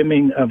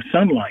dimming of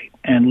sunlight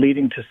and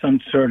leading to some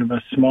sort of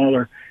a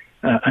small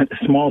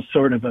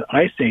sort of an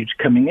ice age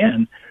coming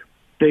in,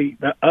 the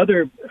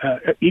other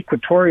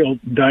equatorial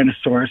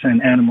dinosaurs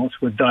and animals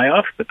would die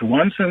off, but the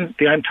ones in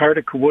the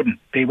Antarctica wouldn't.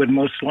 They would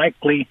most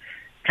likely,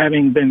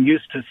 having been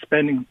used to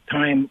spending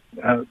time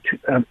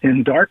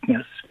in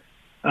darkness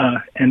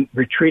and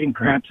retreating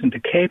perhaps into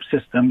cave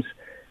systems,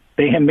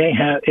 it may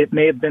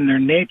have been their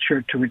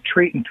nature to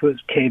retreat into a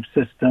cave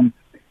system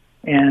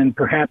and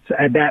perhaps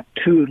adapt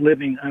to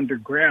living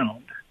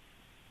underground.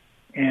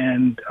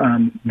 And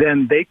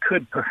then they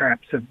could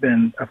perhaps have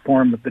been a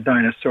form of the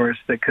dinosaurs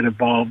that could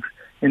evolve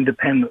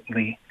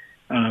independently,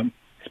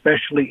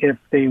 especially if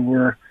they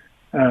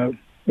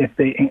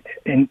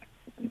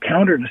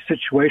encountered a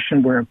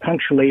situation where a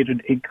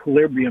punctuated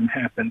equilibrium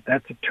happened.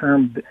 That's a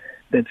term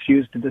that's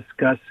used to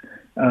discuss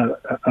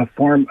a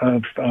form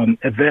of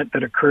event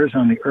that occurs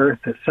on the Earth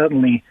that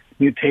suddenly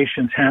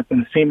mutations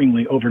happen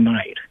seemingly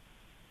overnight.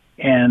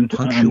 And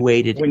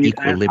punctuated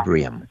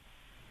equilibrium.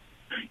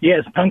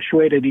 Yes,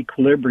 punctuated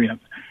equilibrium.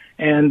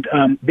 And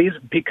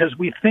because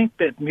we think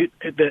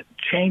that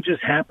changes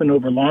happen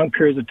over long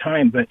periods of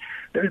time, but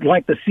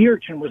like the sea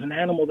urchin was an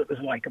animal that was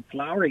like a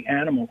flowery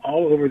animal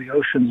all over the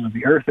oceans of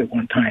the earth at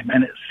one time.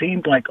 And it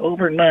seemed like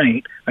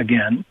overnight,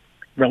 again,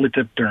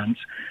 relative terms,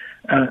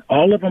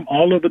 all of them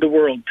all over the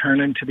world turn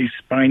into these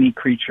spiny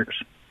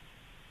creatures.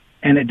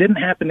 And it didn't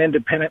happen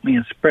independently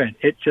and spread.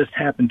 It just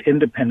happened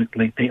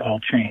independently. They all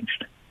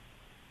changed.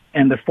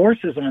 And the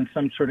forces on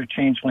some sort of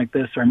change like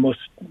this are most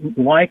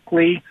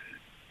likely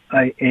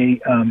a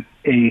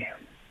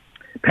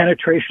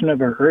penetration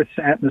of our Earth's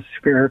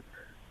atmosphere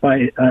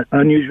by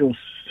unusual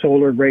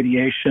solar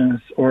radiations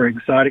or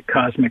exotic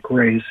cosmic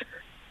rays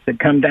that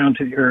come down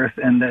to the Earth,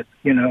 and that,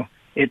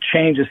 it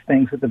changes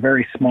things at the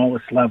very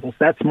smallest levels.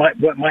 That's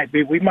what might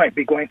be. We might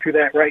be going through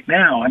that right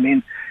now. I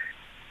mean,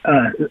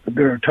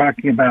 they're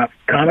talking about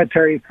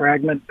cometary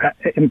fragment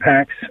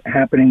impacts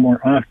happening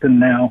more often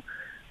now.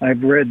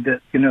 I've read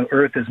that,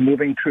 Earth is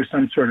moving through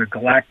some sort of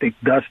galactic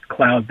dust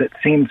cloud that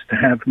seems to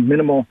have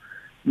minimal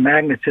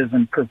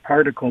magnetism per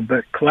particle,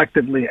 but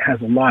collectively it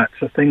has a lot.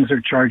 So things are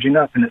charging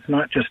up, and it's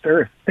not just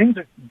Earth. Things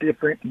are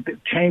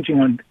changing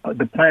on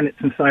the planets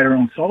inside our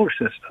own solar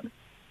system.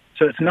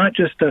 So it's not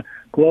just a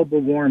global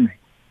warming.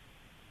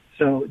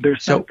 So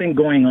there's something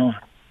going on.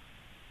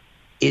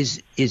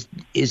 Is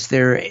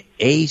there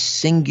a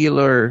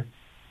singular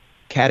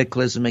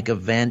cataclysmic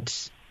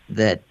event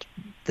that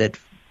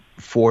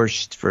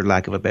forced, for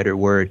lack of a better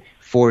word,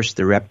 forced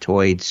the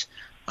reptoids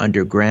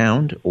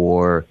underground?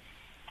 Or,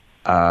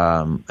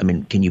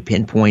 can you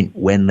pinpoint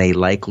when they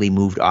likely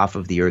moved off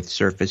of the Earth's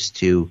surface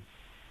to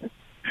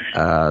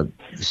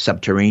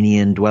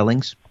subterranean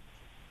dwellings?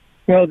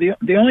 Well,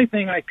 the only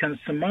thing I can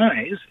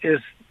surmise is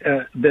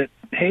that,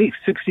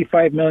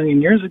 65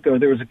 million years ago,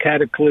 there was a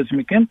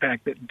cataclysmic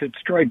impact that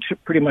destroyed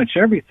pretty much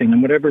everything,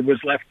 and whatever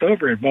was left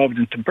over evolved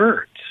into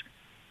birds.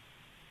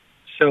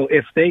 So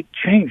if they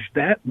changed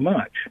that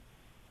much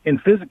in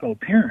physical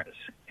appearance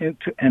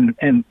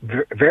and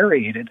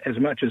variated as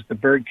much as the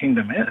bird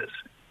kingdom is,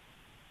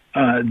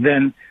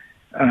 then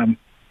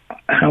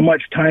how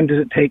much time does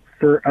it take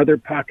for other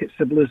pocket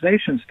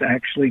civilizations to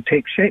actually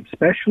take shape,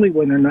 especially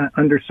when they're not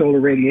under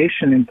solar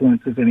radiation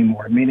influences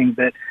anymore, meaning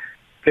that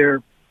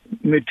their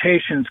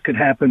mutations could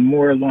happen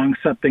more along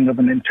something of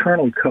an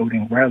internal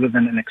coding rather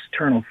than an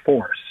external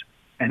force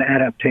and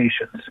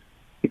adaptations.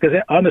 Because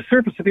on the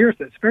surface of the Earth,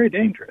 it's very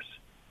dangerous.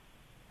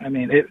 I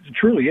mean, it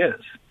truly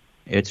is.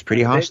 It's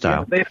pretty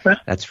hostile.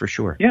 That's for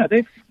sure. Yeah,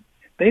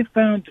 they've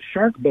found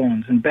shark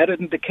bones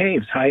embedded into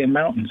caves high in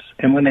mountains.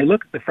 And when they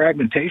look at the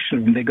fragmentation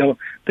of them, they go,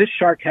 this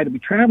shark had to be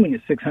traveling at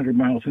 600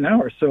 miles an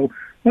hour. So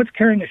what's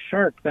carrying a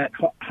shark that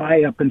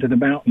high up into the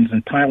mountains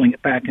and piling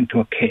it back into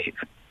a cave?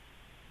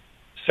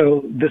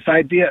 So this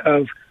idea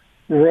of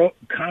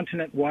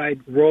continent-wide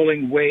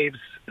rolling waves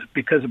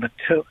because of a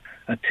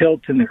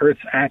tilt in the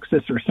Earth's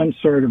axis or some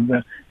sort of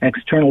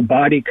external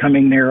body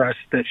coming near us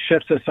that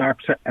shifts us off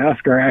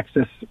our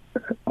axis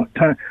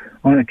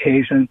on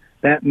occasion,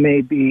 that may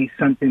be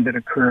something that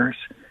occurs.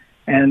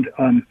 And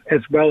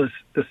as well as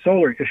the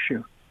solar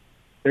issue.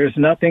 There's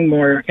nothing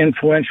more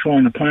influential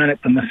on the planet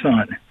than the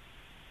sun.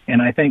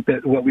 And I think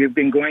that what we've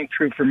been going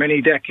through for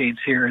many decades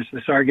here is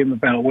this argument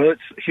about, well,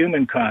 it's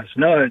human caused.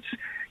 No,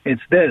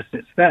 it's this,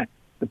 it's that.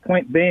 The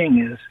point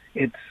being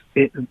is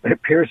it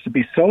appears to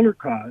be solar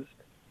caused,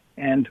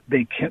 and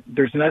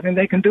there's nothing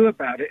they can do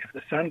about it. If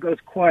the sun goes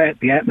quiet,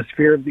 the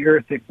atmosphere of the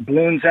Earth, it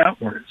balloons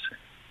outwards.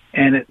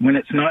 And when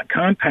it's not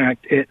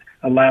compact, it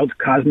allows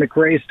cosmic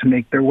rays to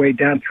make their way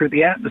down through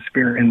the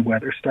atmosphere, and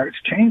weather starts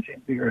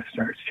changing. The Earth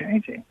starts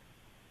changing.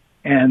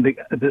 And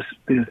the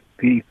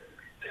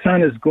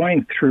sun is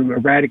going through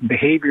erratic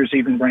behaviors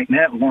even right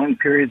now, long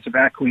periods of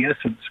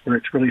acquiescence where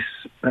it's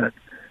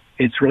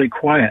really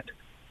quiet.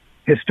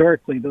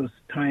 Historically, those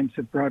times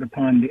have brought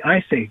upon the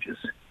ice ages,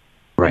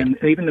 right, and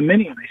even the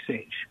mini ice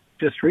age.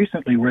 Just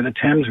recently, where the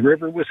Thames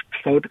River was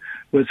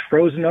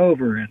frozen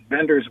over, and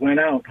vendors went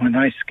out on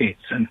ice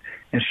skates and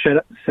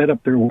set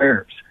up their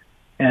wares,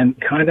 and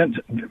kind of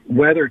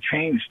weather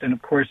changed, and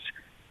of course,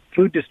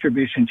 food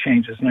distribution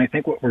changes. And I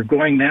think what we're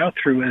going now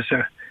through is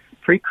a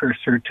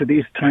precursor to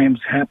these times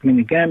happening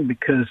again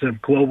because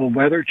of global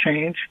weather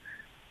change,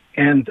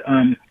 and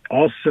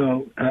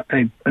also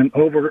an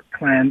over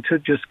plan to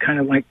just kind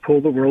of like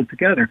pull the world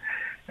together.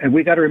 And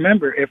we got to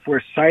remember, if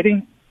we're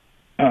sighting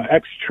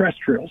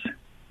extraterrestrials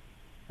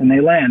and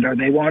they land,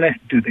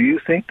 do you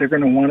think they're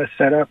going to want to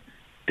set up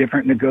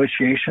different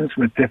negotiations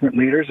with different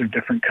leaders or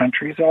different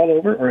countries all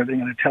over, or are they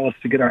going to tell us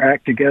to get our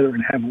act together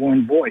and have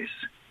one voice?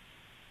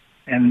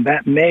 And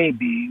that may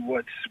be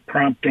what's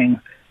prompting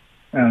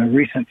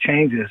recent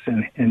changes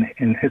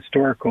in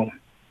historical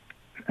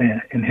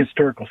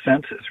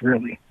senses,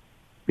 really,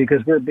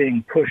 because we're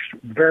being pushed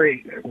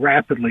very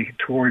rapidly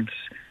towards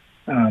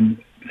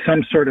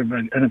some sort of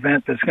an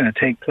event that's going to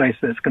take place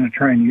that's going to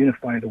try and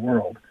unify the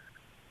world.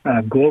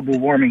 Global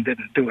warming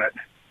didn't do it.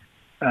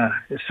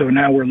 So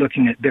now we're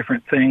looking at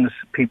different things.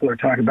 People are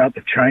talking about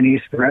the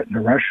Chinese threat and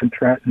the Russian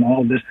threat and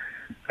all this.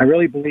 I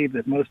really believe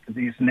that most of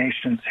these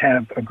nations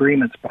have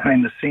agreements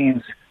behind the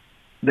scenes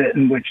that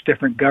in which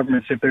different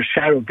governments, if there's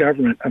shadow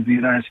government of the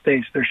United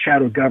States, there's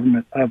shadow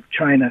government of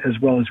China as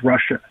well as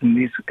Russia. And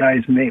these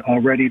guys may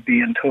already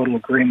be in total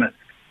agreement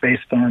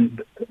based on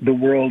the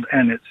world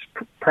and its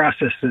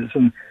processes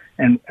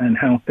and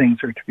how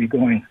things are to be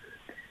going.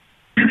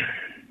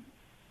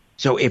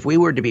 So if we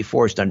were to be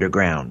forced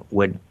underground,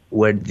 would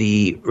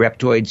the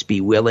reptoids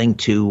be willing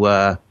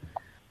to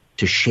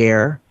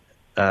share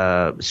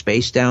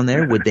space down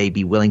there? Would they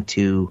be willing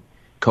to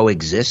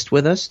coexist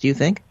with us, do you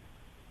think?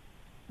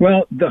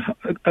 Well,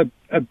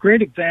 a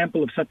great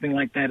example of something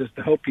like that is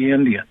the Hopi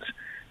Indians.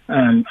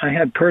 I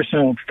had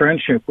personal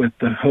friendship with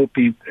the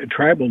Hopi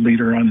tribal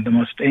leader on the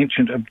most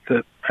ancient of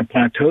the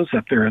plateaus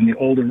up there in the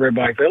old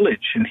Rabbi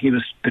village, and he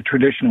was the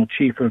traditional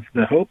chief of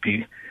the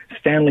Hopi,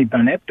 Stanley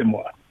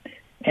Baneptimois.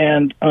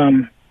 And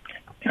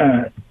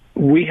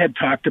we had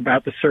talked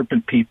about the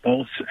serpent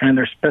peoples and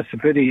their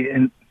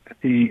specificity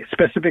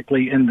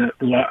specifically in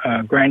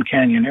the Grand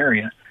Canyon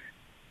area,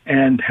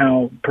 and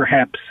how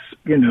perhaps,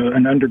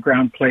 an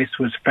underground place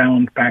was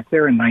found back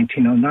there in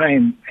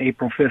 1909,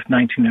 April 5th,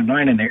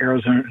 1909, in the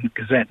Arizona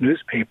Gazette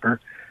newspaper.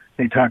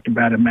 They talked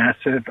about a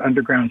massive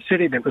underground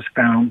city that was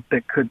found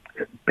that could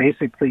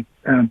basically,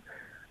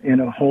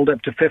 hold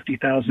up to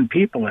 50,000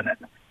 people in it.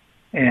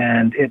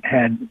 And it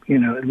had,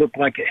 it looked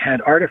like it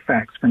had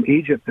artifacts from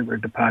Egypt that were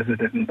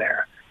deposited in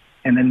there.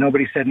 And then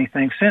nobody said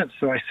anything since.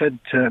 So I said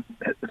to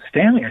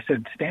Stanley,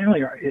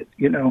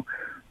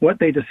 what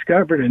they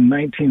discovered in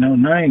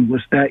 1909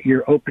 was that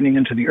you're opening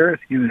into the earth.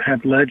 You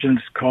have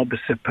legends called the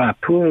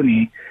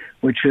Sipapuni,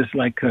 which is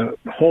like a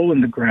hole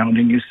in the ground.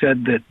 And you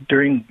said that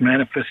during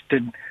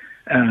manifested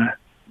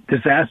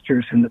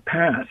disasters in the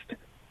past,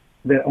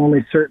 that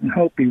only certain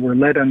Hopi were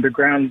led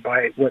underground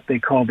by what they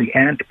call the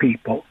ant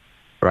people.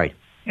 Right.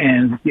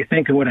 And you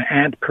think of what an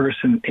ant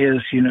person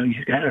is,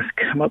 you got to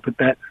come up with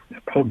that,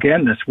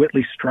 again, this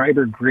Whitley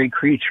Strieber gray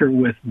creature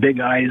with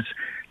big eyes,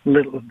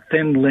 little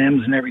thin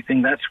limbs and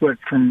everything. That's what,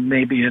 from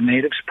maybe a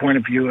native's point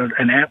of view,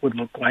 an ant would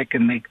look like,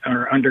 and they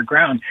are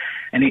underground.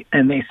 And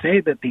they say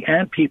that the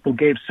ant people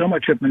gave so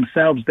much of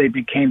themselves they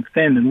became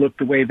thin and looked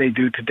the way they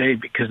do today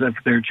because of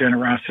their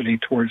generosity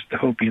towards the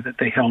Hopi that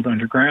they held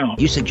underground.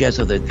 You suggest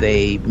that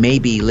they may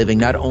be living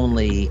not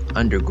only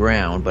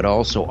underground but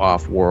also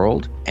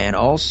off-world and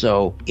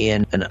also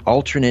in an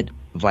alternate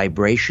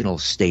vibrational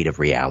state of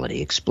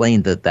reality.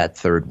 Explain that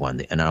third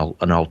one,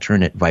 an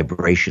alternate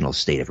vibrational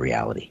state of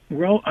reality.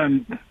 Well,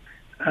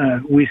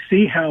 we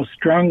see how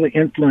strongly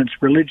influenced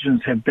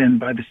religions have been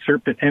by the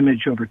serpent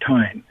image over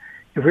time.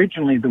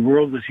 Originally, the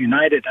world was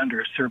united under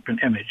a serpent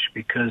image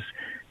because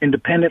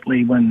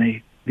independently,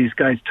 when these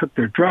guys took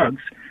their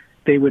drugs,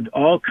 they would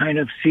all kind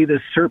of see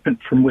this serpent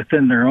from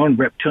within their own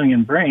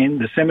reptilian brain.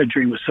 This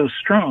imagery was so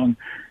strong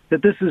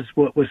that this is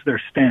what was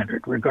their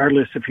standard,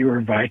 regardless if you were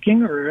a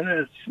Viking or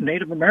a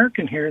Native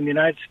American here in the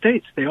United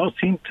States. They all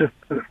seemed to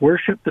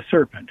worship the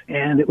serpent.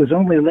 And it was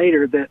only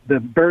later that the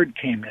bird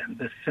came in,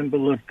 the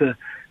symbol of the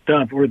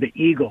dove or the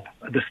eagle,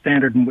 the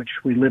standard in which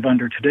we live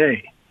under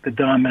today, the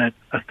dominant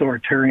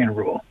authoritarian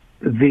rule.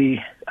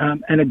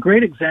 And a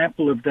great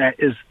example of that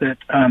is that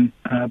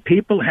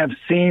people have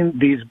seen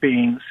these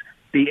beings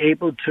be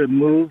able to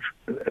move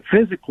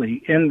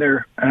physically in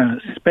their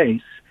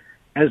space,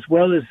 as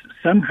well as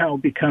somehow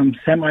become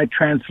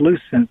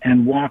semi-translucent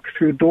and walk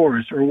through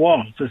doors or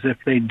walls as if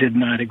they did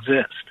not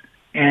exist.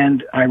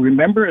 And I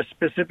remember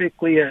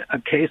specifically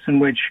a case in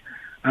which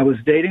I was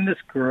dating this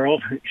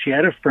girl. She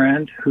had a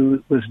friend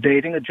who was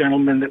dating a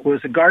gentleman that was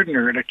a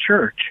gardener at a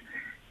church,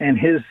 and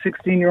his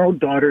 16-year-old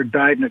daughter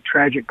died in a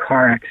tragic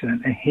car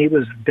accident, and he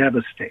was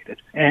devastated.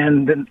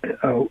 And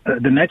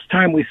the next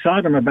time we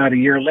saw them about a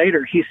year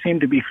later, he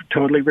seemed to be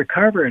totally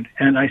recovered.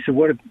 And I said,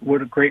 what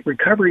a great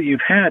recovery you've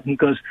had. And he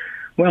goes,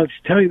 well, to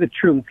tell you the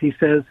truth, he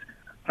says,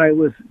 I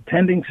was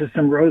tending to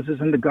some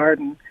roses in the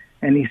garden,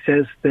 and he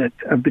says that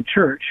of the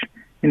church,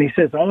 and he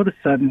says all of a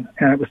sudden,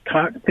 and I was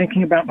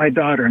thinking about my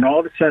daughter, and all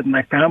of a sudden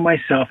I found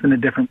myself in a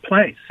different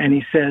place. And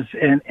he says,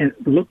 and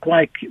it looked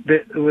like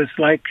it was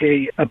like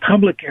a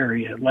public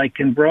area, like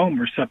in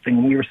Rome or something.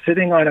 And we were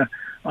sitting on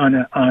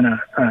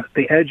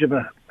the edge of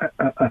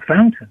a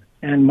fountain,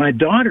 and my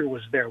daughter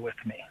was there with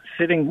me,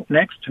 sitting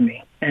next to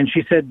me. And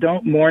she said,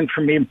 don't mourn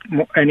for me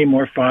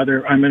anymore,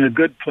 Father. I'm in a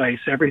good place.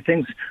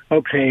 Everything's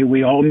okay.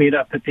 We all meet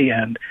up at the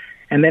end.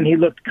 And then he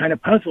looked kind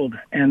of puzzled.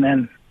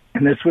 And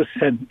this was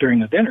said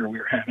during the dinner we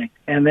were having.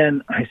 And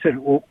then I said,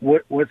 well,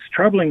 what's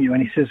troubling you?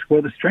 And he says,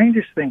 well, the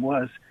strangest thing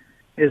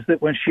is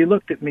that when she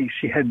looked at me,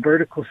 she had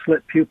vertical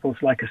slit pupils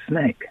like a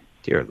snake.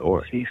 Dear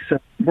Lord. So,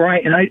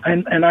 right.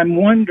 And I'm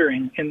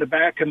wondering in the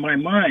back of my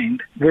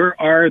mind, where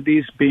are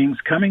these beings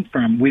coming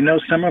from? We know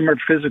some of them are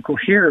physical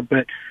here,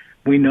 but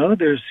we know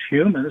there's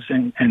humans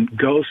and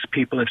ghosts.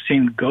 People have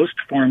seen ghost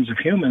forms of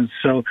humans.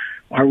 So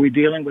are we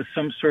dealing with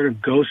some sort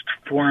of ghost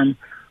form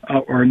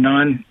or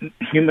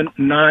non-human,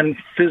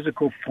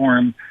 non-physical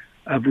form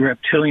of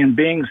reptilian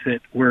beings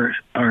that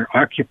are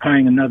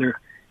occupying another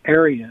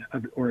area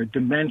or a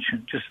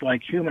dimension, just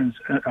like humans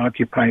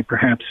occupy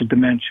perhaps a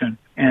dimension.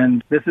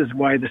 And this is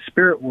why the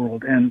spirit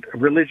world and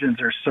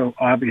religions are so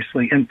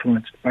obviously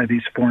influenced by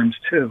these forms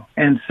too.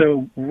 And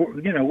so,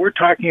 we're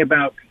talking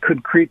about,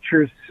 could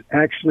creatures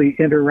actually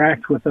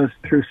interact with us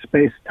through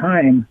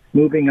space-time,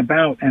 moving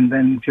about, and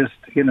then just,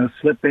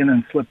 slip in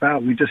and slip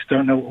out? We just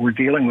don't know what we're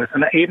dealing with.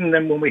 And even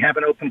then, when we have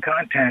an open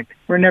contact,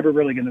 we're never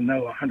really going to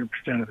know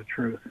 100% of the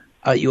truth.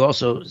 You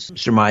also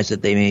surmise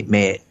that they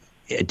may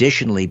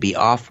additionally be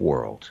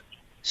off-world.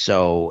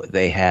 So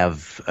they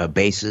have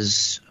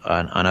bases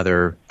on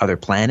other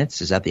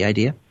planets. Is that the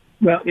idea?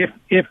 Well,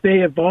 if they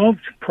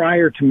evolved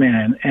prior to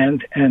man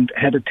and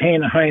had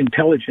attained a high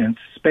intelligence,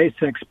 space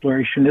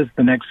exploration is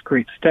the next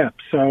great step.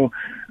 So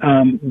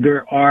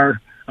there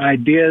are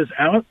ideas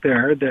out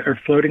there that are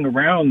floating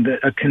around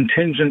that a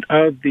contingent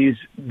of these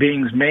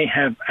beings may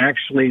have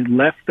actually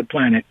left the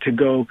planet to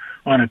go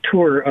on a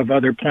tour of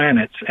other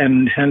planets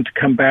and intend to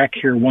come back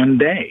here one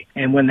day.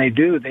 And when they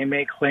do, they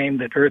may claim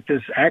that Earth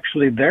is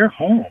actually their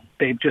home.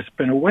 They've just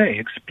been away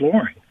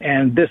exploring.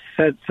 And this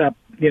sets up,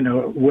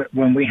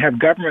 when we have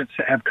governments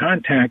that have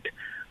contact,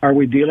 are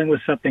we dealing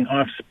with something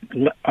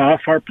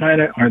off our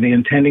planet? Are they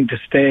intending to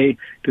stay?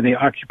 Do they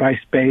occupy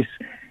space?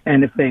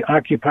 And if they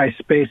occupy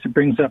space, it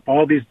brings up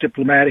all these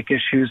diplomatic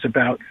issues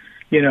about,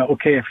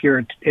 if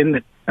you're in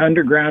the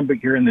underground,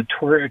 but you're in the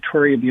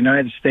territory of the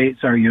United States,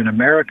 are you an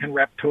American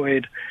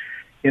reptoid?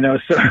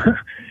 So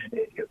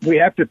we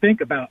have to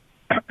think about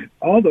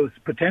all those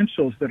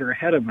potentials that are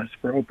ahead of us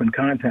for open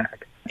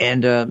contact.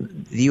 And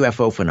the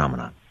UFO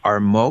phenomena, are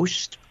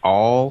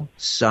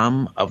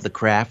some of the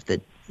craft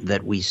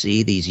that we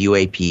see, these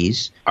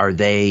UAPs, are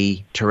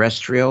they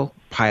terrestrial,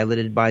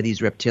 piloted by these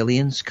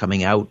reptilians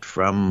coming out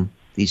from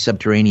these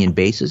subterranean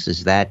bases?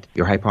 Is that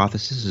your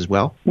hypothesis as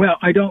well? Well,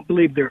 I don't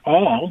believe they're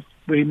all.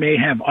 We may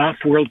have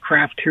off-world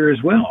craft here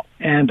as well,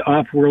 and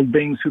off-world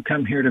beings who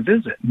come here to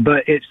visit.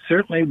 But it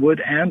certainly would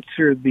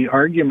answer the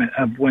argument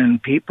of when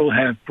people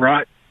have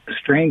brought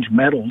strange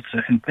metals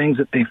and things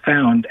that they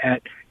found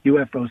at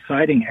UFO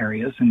sighting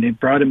areas, and they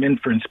brought them in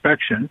for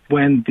inspection.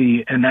 When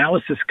the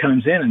analysis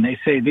comes in and they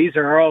say these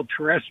are all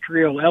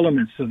terrestrial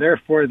elements, so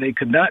therefore they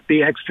could not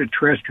be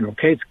extraterrestrial,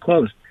 case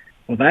closed.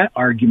 Well, that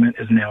argument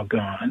is now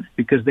gone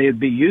because they'd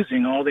be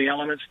using all the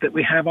elements that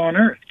we have on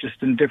Earth,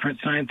 just in different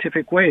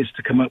scientific ways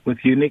to come up with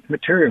unique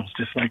materials,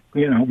 just like,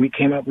 we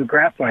came up with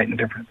graphite and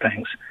different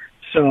things.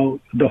 So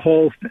the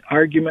whole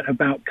argument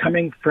about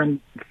coming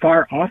from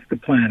far off the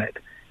planet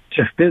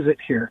to visit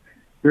here,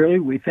 really,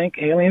 we think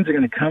aliens are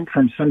going to come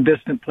from some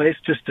distant place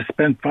just to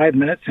spend 5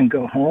 minutes and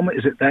go home?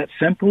 Is it that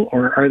simple?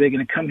 Or are they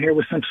going to come here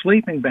with some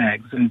sleeping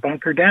bags and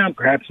bunker down,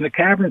 perhaps in a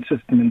cavern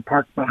system, and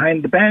park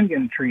behind the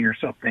banyan tree or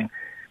something?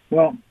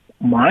 Well,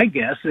 my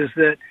guess is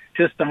that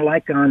just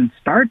like on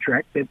Star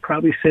Trek, they'd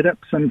probably set up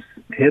some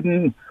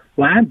hidden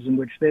labs in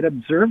which they'd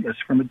observe us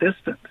from a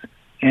distance.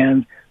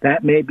 And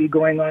that may be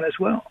going on as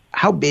well.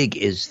 How big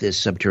is this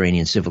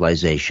subterranean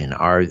civilization?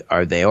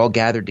 Are they all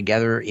gathered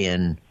together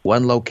in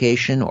one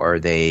location, or are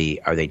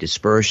they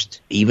dispersed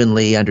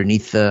evenly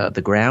underneath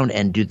the ground?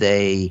 And do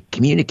they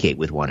communicate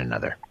with one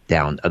another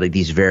down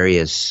these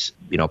various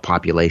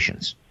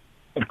populations?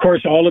 Of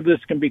course, all of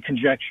this can be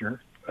conjecture.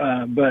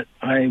 But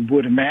I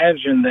would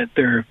imagine that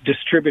they're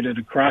distributed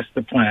across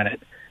the planet,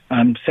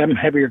 some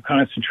heavier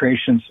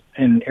concentrations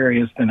in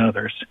areas than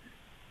others.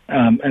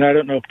 And I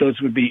don't know if those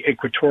would be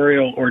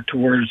equatorial or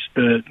towards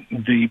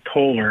the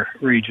polar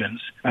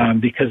regions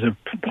because of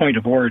point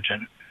of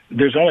origin.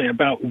 There's only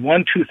about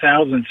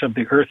 1/2000th of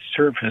the Earth's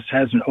surface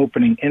has an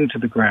opening into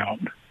the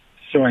ground.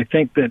 So I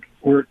think that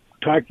we're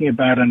talking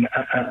about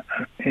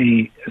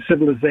a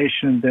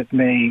civilization that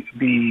may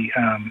be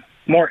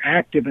more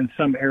active in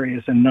some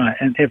areas and not.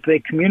 And if they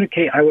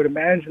communicate, I would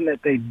imagine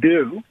that they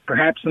do,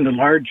 perhaps in the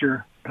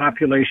larger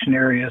population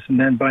areas, and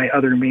then by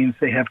other means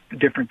they have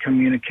different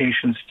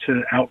communications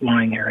to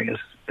outlying areas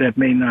that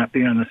may not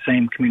be on the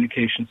same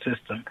communication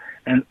system.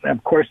 And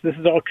of course, this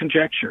is all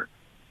conjecture.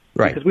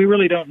 Right. Because we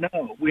really don't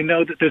know. We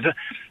know that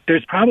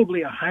there's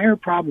probably a higher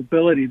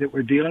probability that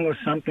we're dealing with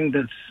something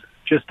that's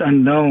just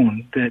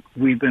unknown, that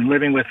we've been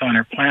living with on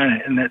our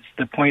planet, and that's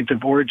the point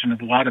of origin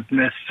of a lot of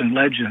myths and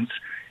legends.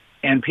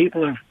 And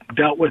people have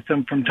dealt with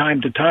them from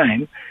time to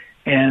time,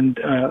 and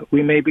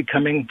we may be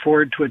coming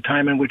forward to a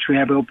time in which we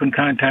have open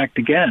contact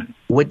again.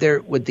 Would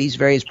these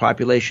various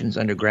populations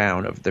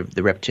underground of the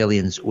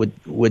reptilians,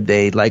 would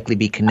they likely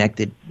be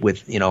connected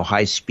with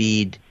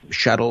high-speed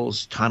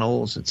shuttles,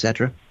 tunnels,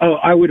 etc.? Oh,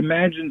 I would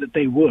imagine that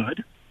they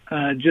would,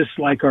 just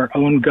like our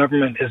own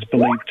government is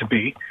believed to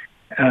be,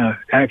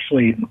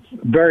 actually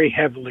very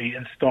heavily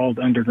installed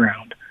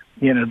underground.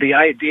 The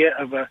idea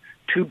of a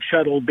tube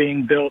shuttle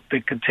being built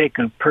that could take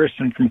a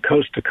person from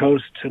coast to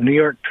coast to New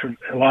York to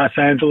Los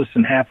Angeles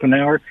in half an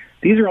hour.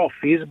 These are all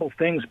feasible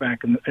things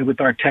back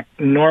with our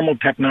normal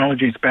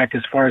technologies back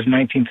as far as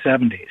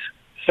 1970s.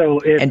 So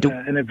if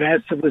an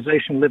advanced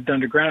civilization lived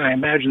underground, I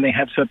imagine they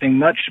have something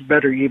much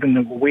better even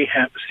than what we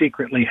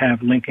secretly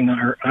have linking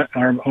our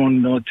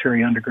own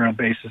military underground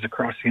bases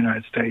across the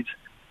United States.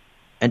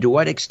 And to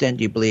what extent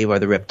do you believe are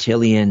the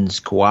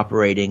reptilians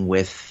cooperating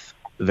with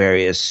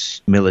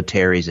various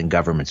militaries and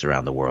governments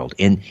around the world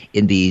in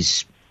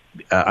these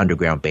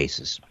underground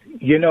bases?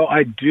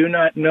 I do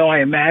not know. I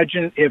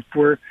imagine if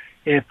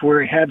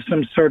we have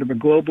some sort of a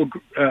global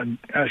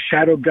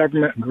shadow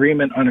government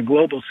agreement on a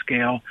global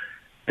scale,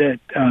 that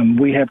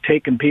we have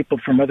taken people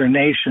from other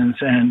nations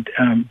and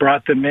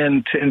brought them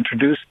in to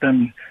introduce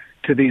them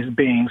to these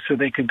beings so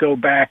they could go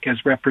back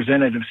as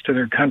representatives to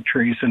their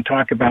countries and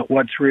talk about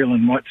what's real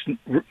and what's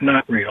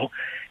not real,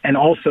 and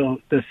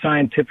also the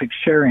scientific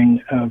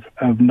sharing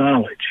of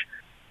knowledge,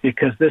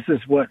 because this is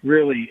what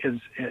really is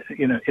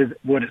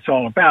what it's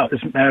all about.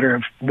 It's a matter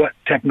of what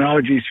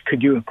technologies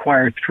could you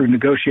acquire through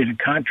negotiated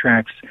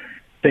contracts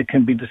that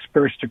can be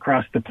dispersed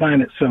across the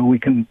planet so we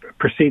can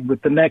proceed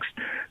with the next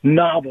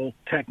novel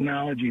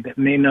technology that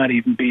may not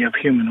even be of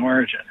human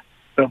origin,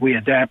 but we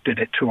adapted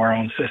it to our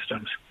own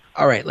systems.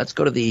 All right, let's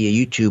go to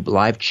the YouTube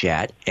live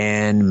chat.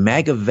 And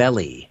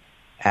Magavelli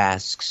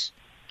asks,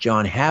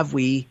 John, have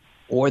we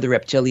or the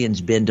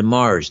reptilians been to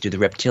Mars? Do the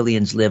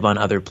reptilians live on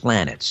other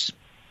planets?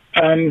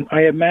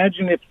 I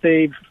imagine if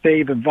they've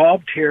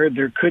evolved here,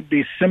 there could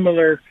be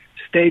similar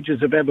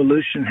stages of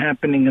evolution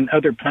happening in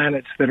other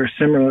planets that are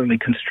similarly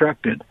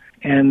constructed,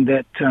 and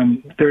that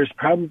there's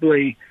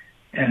probably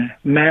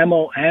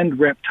mammal and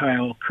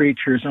reptile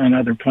creatures on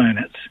other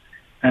planets.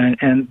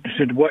 And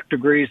to what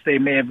degrees they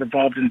may have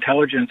evolved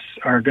intelligence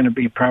are going to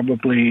be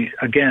probably,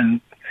 again,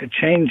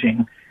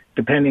 changing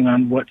depending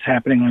on what's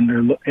happening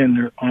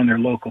on their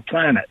local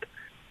planet.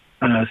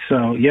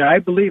 So, yeah, I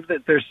believe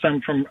that there's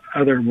some from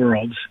other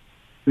worlds,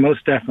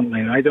 most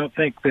definitely. I don't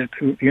think that,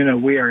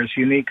 we are as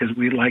unique as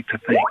we like to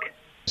think.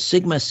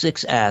 Sigma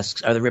 6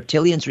 asks, are the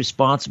reptilians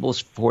responsible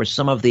for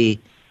some of the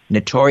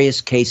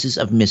notorious cases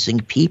of missing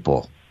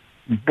people?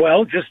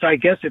 Well, I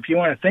guess if you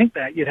want to think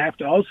that, you'd have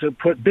to also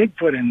put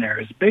Bigfoot in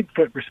there. Is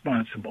Bigfoot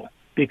responsible?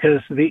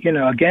 Because,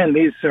 again,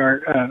 these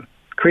are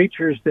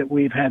creatures that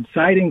we've had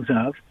sightings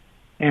of.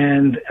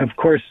 And, of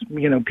course,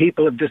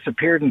 people have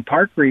disappeared in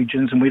park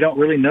regions, and we don't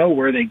really know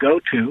where they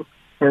go to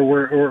or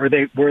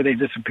where they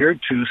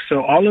disappeared to.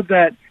 So all of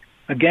that,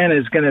 again,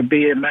 is going to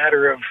be a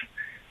matter of,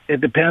 it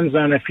depends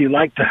on if you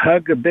like to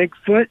hug a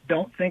Bigfoot,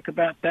 don't think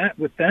about that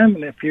with them.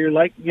 And if you're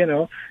like,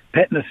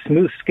 petting a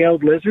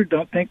smooth-scaled lizard,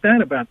 don't think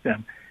that about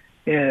them.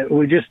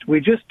 We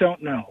just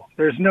don't know.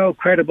 There's no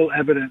credible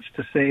evidence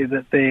to say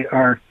that they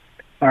are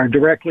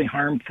directly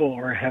harmful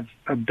or have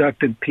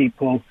abducted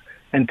people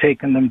and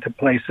taken them to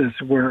places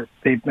where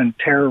they've been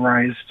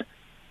terrorized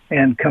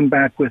and come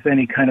back with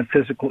any kind of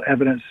physical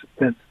evidence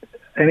that's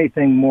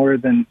anything more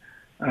than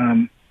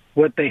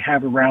what they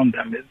have around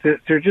them.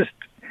 There just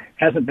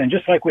hasn't been.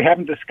 Just like we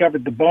haven't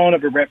discovered the bone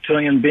of a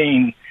reptilian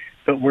being,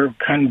 but we're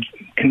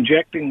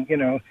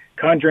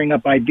conjuring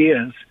up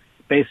ideas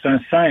based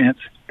on science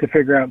to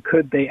figure out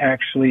could they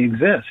actually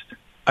exist.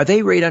 Are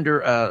they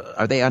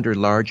under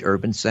large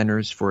urban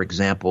centers, for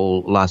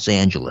example, Los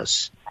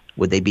Angeles?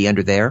 Would they be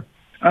under there?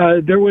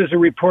 There was a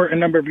report a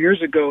number of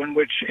years ago in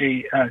which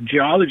a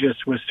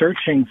geologist was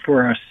searching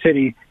for a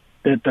city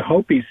that the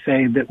Hopis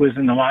say that was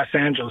in the Los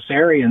Angeles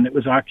area and that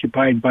was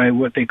occupied by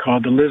what they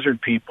called the lizard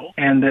people,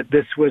 and that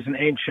this was an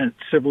ancient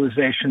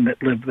civilization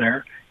that lived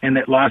there, and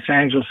that Los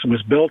Angeles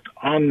was built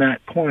on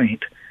that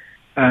point.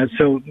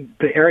 So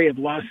the area of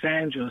Los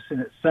Angeles in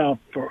itself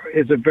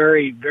is a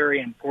very,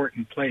 very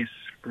important place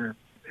for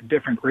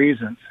different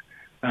reasons.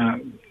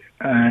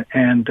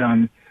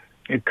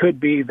 It could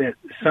be that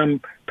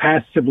some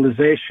past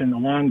civilization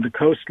along the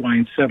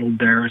coastline settled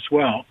there as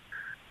well.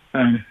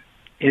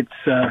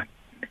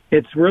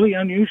 It's really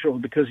unusual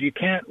because you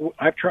can't.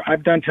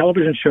 I've done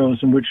television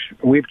shows in which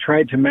we've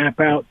tried to map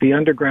out the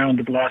underground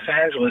of Los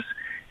Angeles,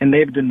 and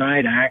they've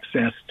denied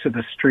access to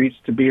the streets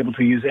to be able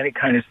to use any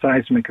kind of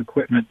seismic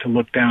equipment to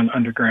look down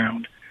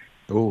underground.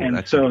 Ooh,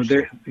 and so,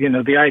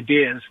 the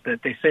idea is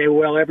that they say,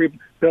 well, every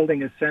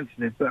building is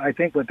sensitive, but I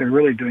think what they're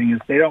really doing is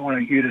they don't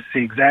want you to see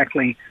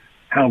exactly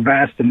how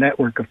vast the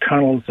network of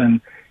tunnels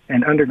and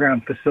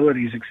underground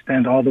facilities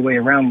extend all the way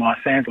around Los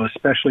Angeles,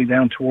 especially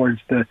down towards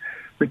the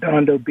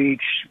Redondo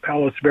Beach,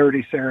 Palos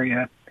Verdes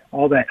area,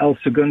 all that El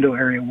Segundo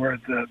area where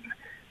the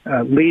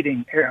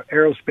leading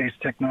aerospace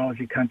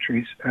technology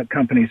companies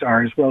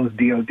are, as well as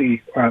DoD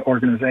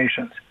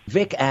organizations.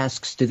 Vic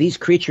asks, do these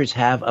creatures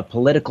have a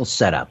political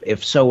setup?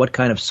 If so, what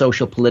kind of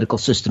social political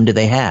system do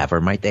they have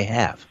or might they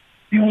have?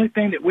 The only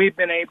thing that we've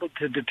been able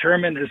to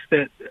determine is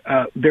that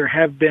there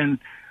have been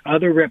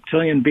other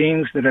reptilian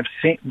beings that have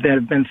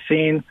been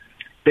seen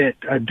that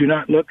do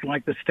not look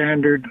like the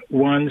standard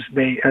ones.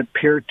 They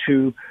appear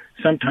to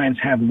sometimes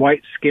have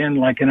white skin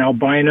like an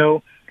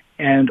albino,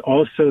 and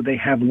also they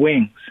have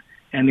wings.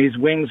 And these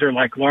wings are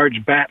like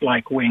large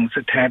bat-like wings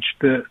attached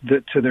to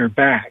their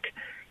back.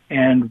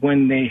 And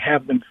when they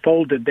have them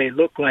folded, they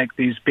look like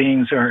these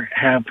beings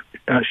have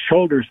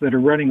shoulders that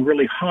are running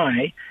really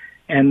high,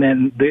 and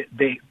then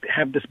they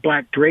have this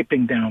black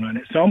draping down on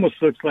it. So it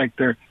almost looks like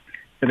their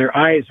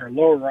eyes are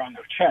lower on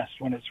their chest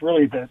when it's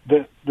really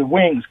the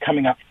wings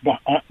coming up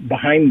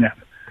behind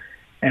them.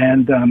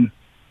 And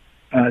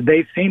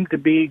they seem to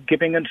be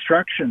giving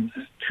instructions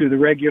to the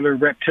regular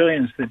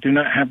reptilians that do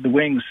not have the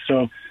wings.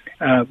 So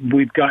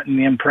we've gotten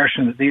the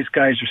impression that these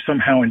guys are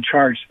somehow in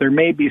charge. There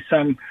may be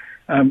some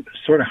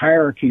sort of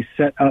hierarchy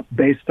set up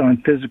based on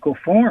physical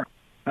form,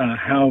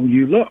 how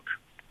you look.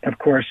 Of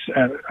course,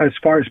 as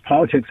far as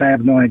politics, I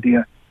have no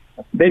idea.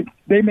 They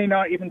may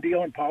not even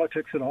deal in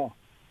politics at all.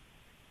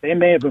 They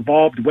may have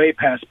evolved way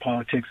past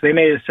politics. They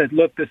may have said,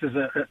 look, this is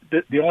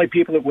the only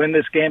people that win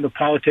this game of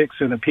politics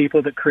are the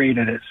people that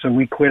created it, so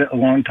we quit it a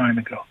long time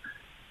ago.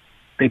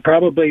 They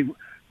probably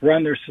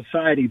run their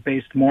society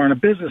based more on a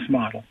business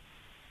model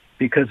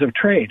because of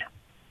trade,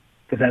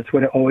 because that's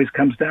what it always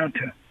comes down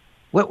to.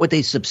 What would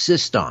they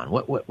subsist on?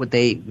 What would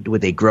they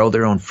grow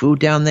their own food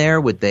down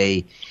there? Would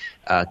they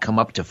come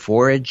up to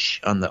forage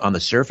on the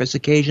surface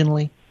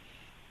occasionally?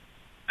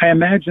 I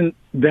imagine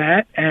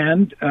that,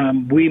 and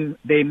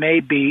they may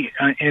be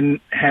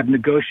have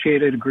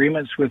negotiated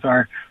agreements with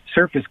our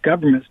surface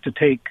governments to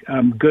take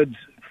goods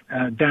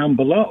down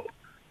below,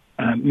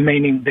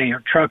 meaning they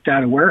are trucked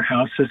out of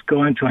warehouses,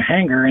 go into a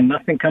hangar, and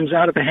nothing comes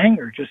out of the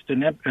hangar. Just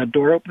a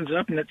door opens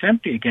up and it's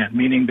empty again,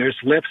 meaning there's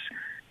lifts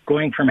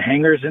going from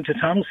hangars into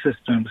tunnel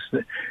systems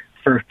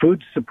for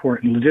food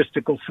support and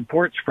logistical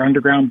supports for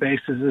underground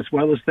bases as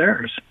well as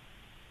theirs.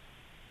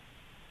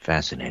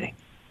 Fascinating.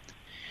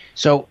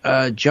 So,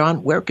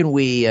 John, where can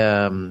we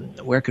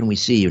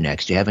see you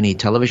next? Do you have any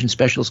television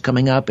specials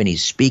coming up? Any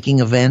speaking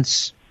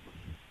events?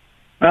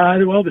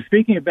 Well, the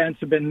speaking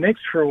events have been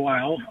mixed for a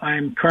while.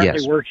 I'm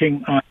currently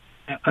working on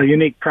a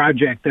unique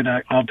project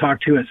that I'll talk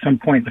to you at some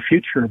point in the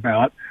future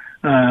about.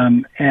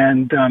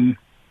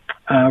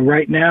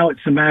 Right now,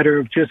 it's a matter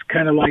of just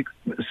kind of like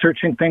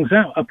searching things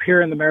out. Up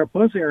here in the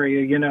Mariposa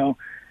area,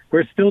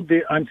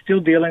 I'm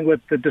still dealing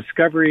with the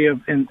discovery of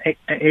in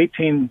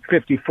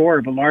 1854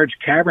 of a large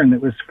cavern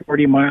that was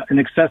in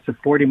excess of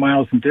 40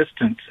 miles in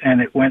distance,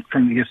 and it went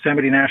from the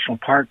Yosemite National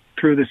Park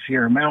through the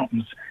Sierra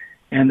Mountains.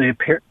 And the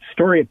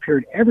story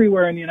appeared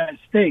everywhere in the United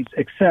States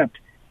except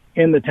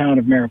in the town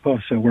of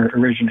Mariposa, where it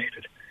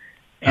originated.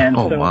 And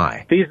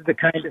these are the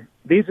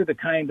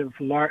kind of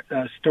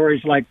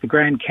stories like the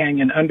Grand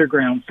Canyon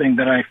Underground thing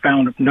that I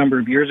found a number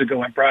of years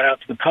ago and brought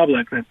out to the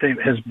public that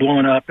has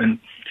blown up, and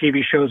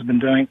TV shows have been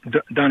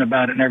done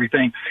about it and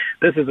everything.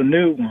 This is a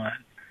new one,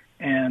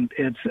 and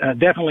it's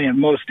definitely a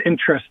most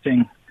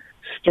interesting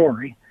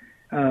story.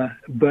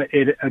 But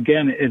it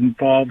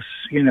involves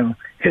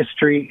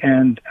history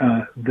and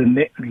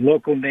the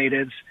local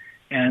natives.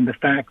 And the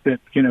fact that,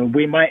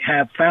 we might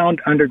have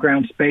found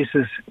underground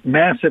spaces,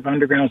 massive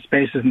underground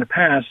spaces in the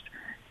past,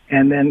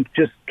 and then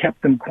just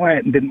kept them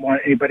quiet and didn't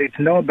want anybody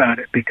to know about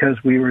it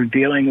because we were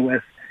dealing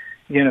with,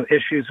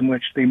 issues in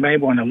which they may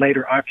want to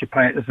later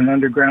occupy it as an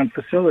underground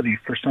facility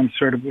for some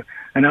sort of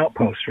an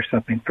outpost or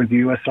something for the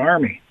U.S.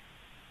 Army.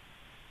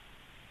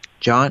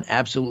 John,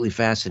 absolutely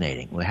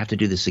fascinating. We'll have to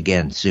do this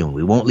again soon.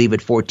 We won't leave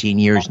it 14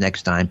 years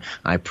next time,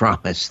 I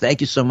promise.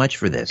 Thank you so much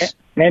for this.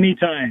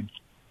 Anytime.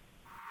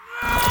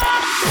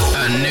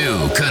 A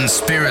new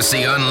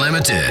Conspiracy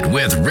Unlimited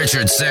with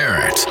Richard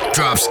Syrett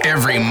drops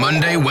every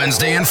Monday,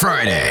 Wednesday, and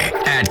Friday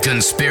at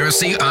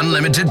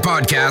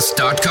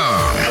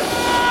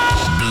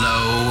conspiracyunlimitedpodcast.com.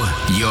 Blow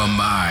your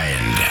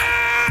mind.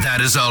 That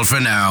is all for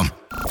now.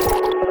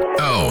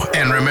 Oh,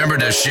 and remember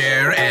to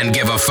share and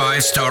give a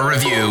 5-star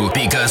review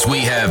because we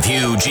have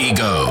huge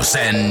egos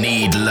and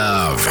need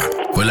love.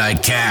 We're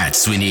like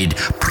cats. We need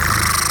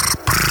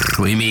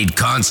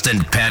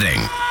constant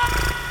petting.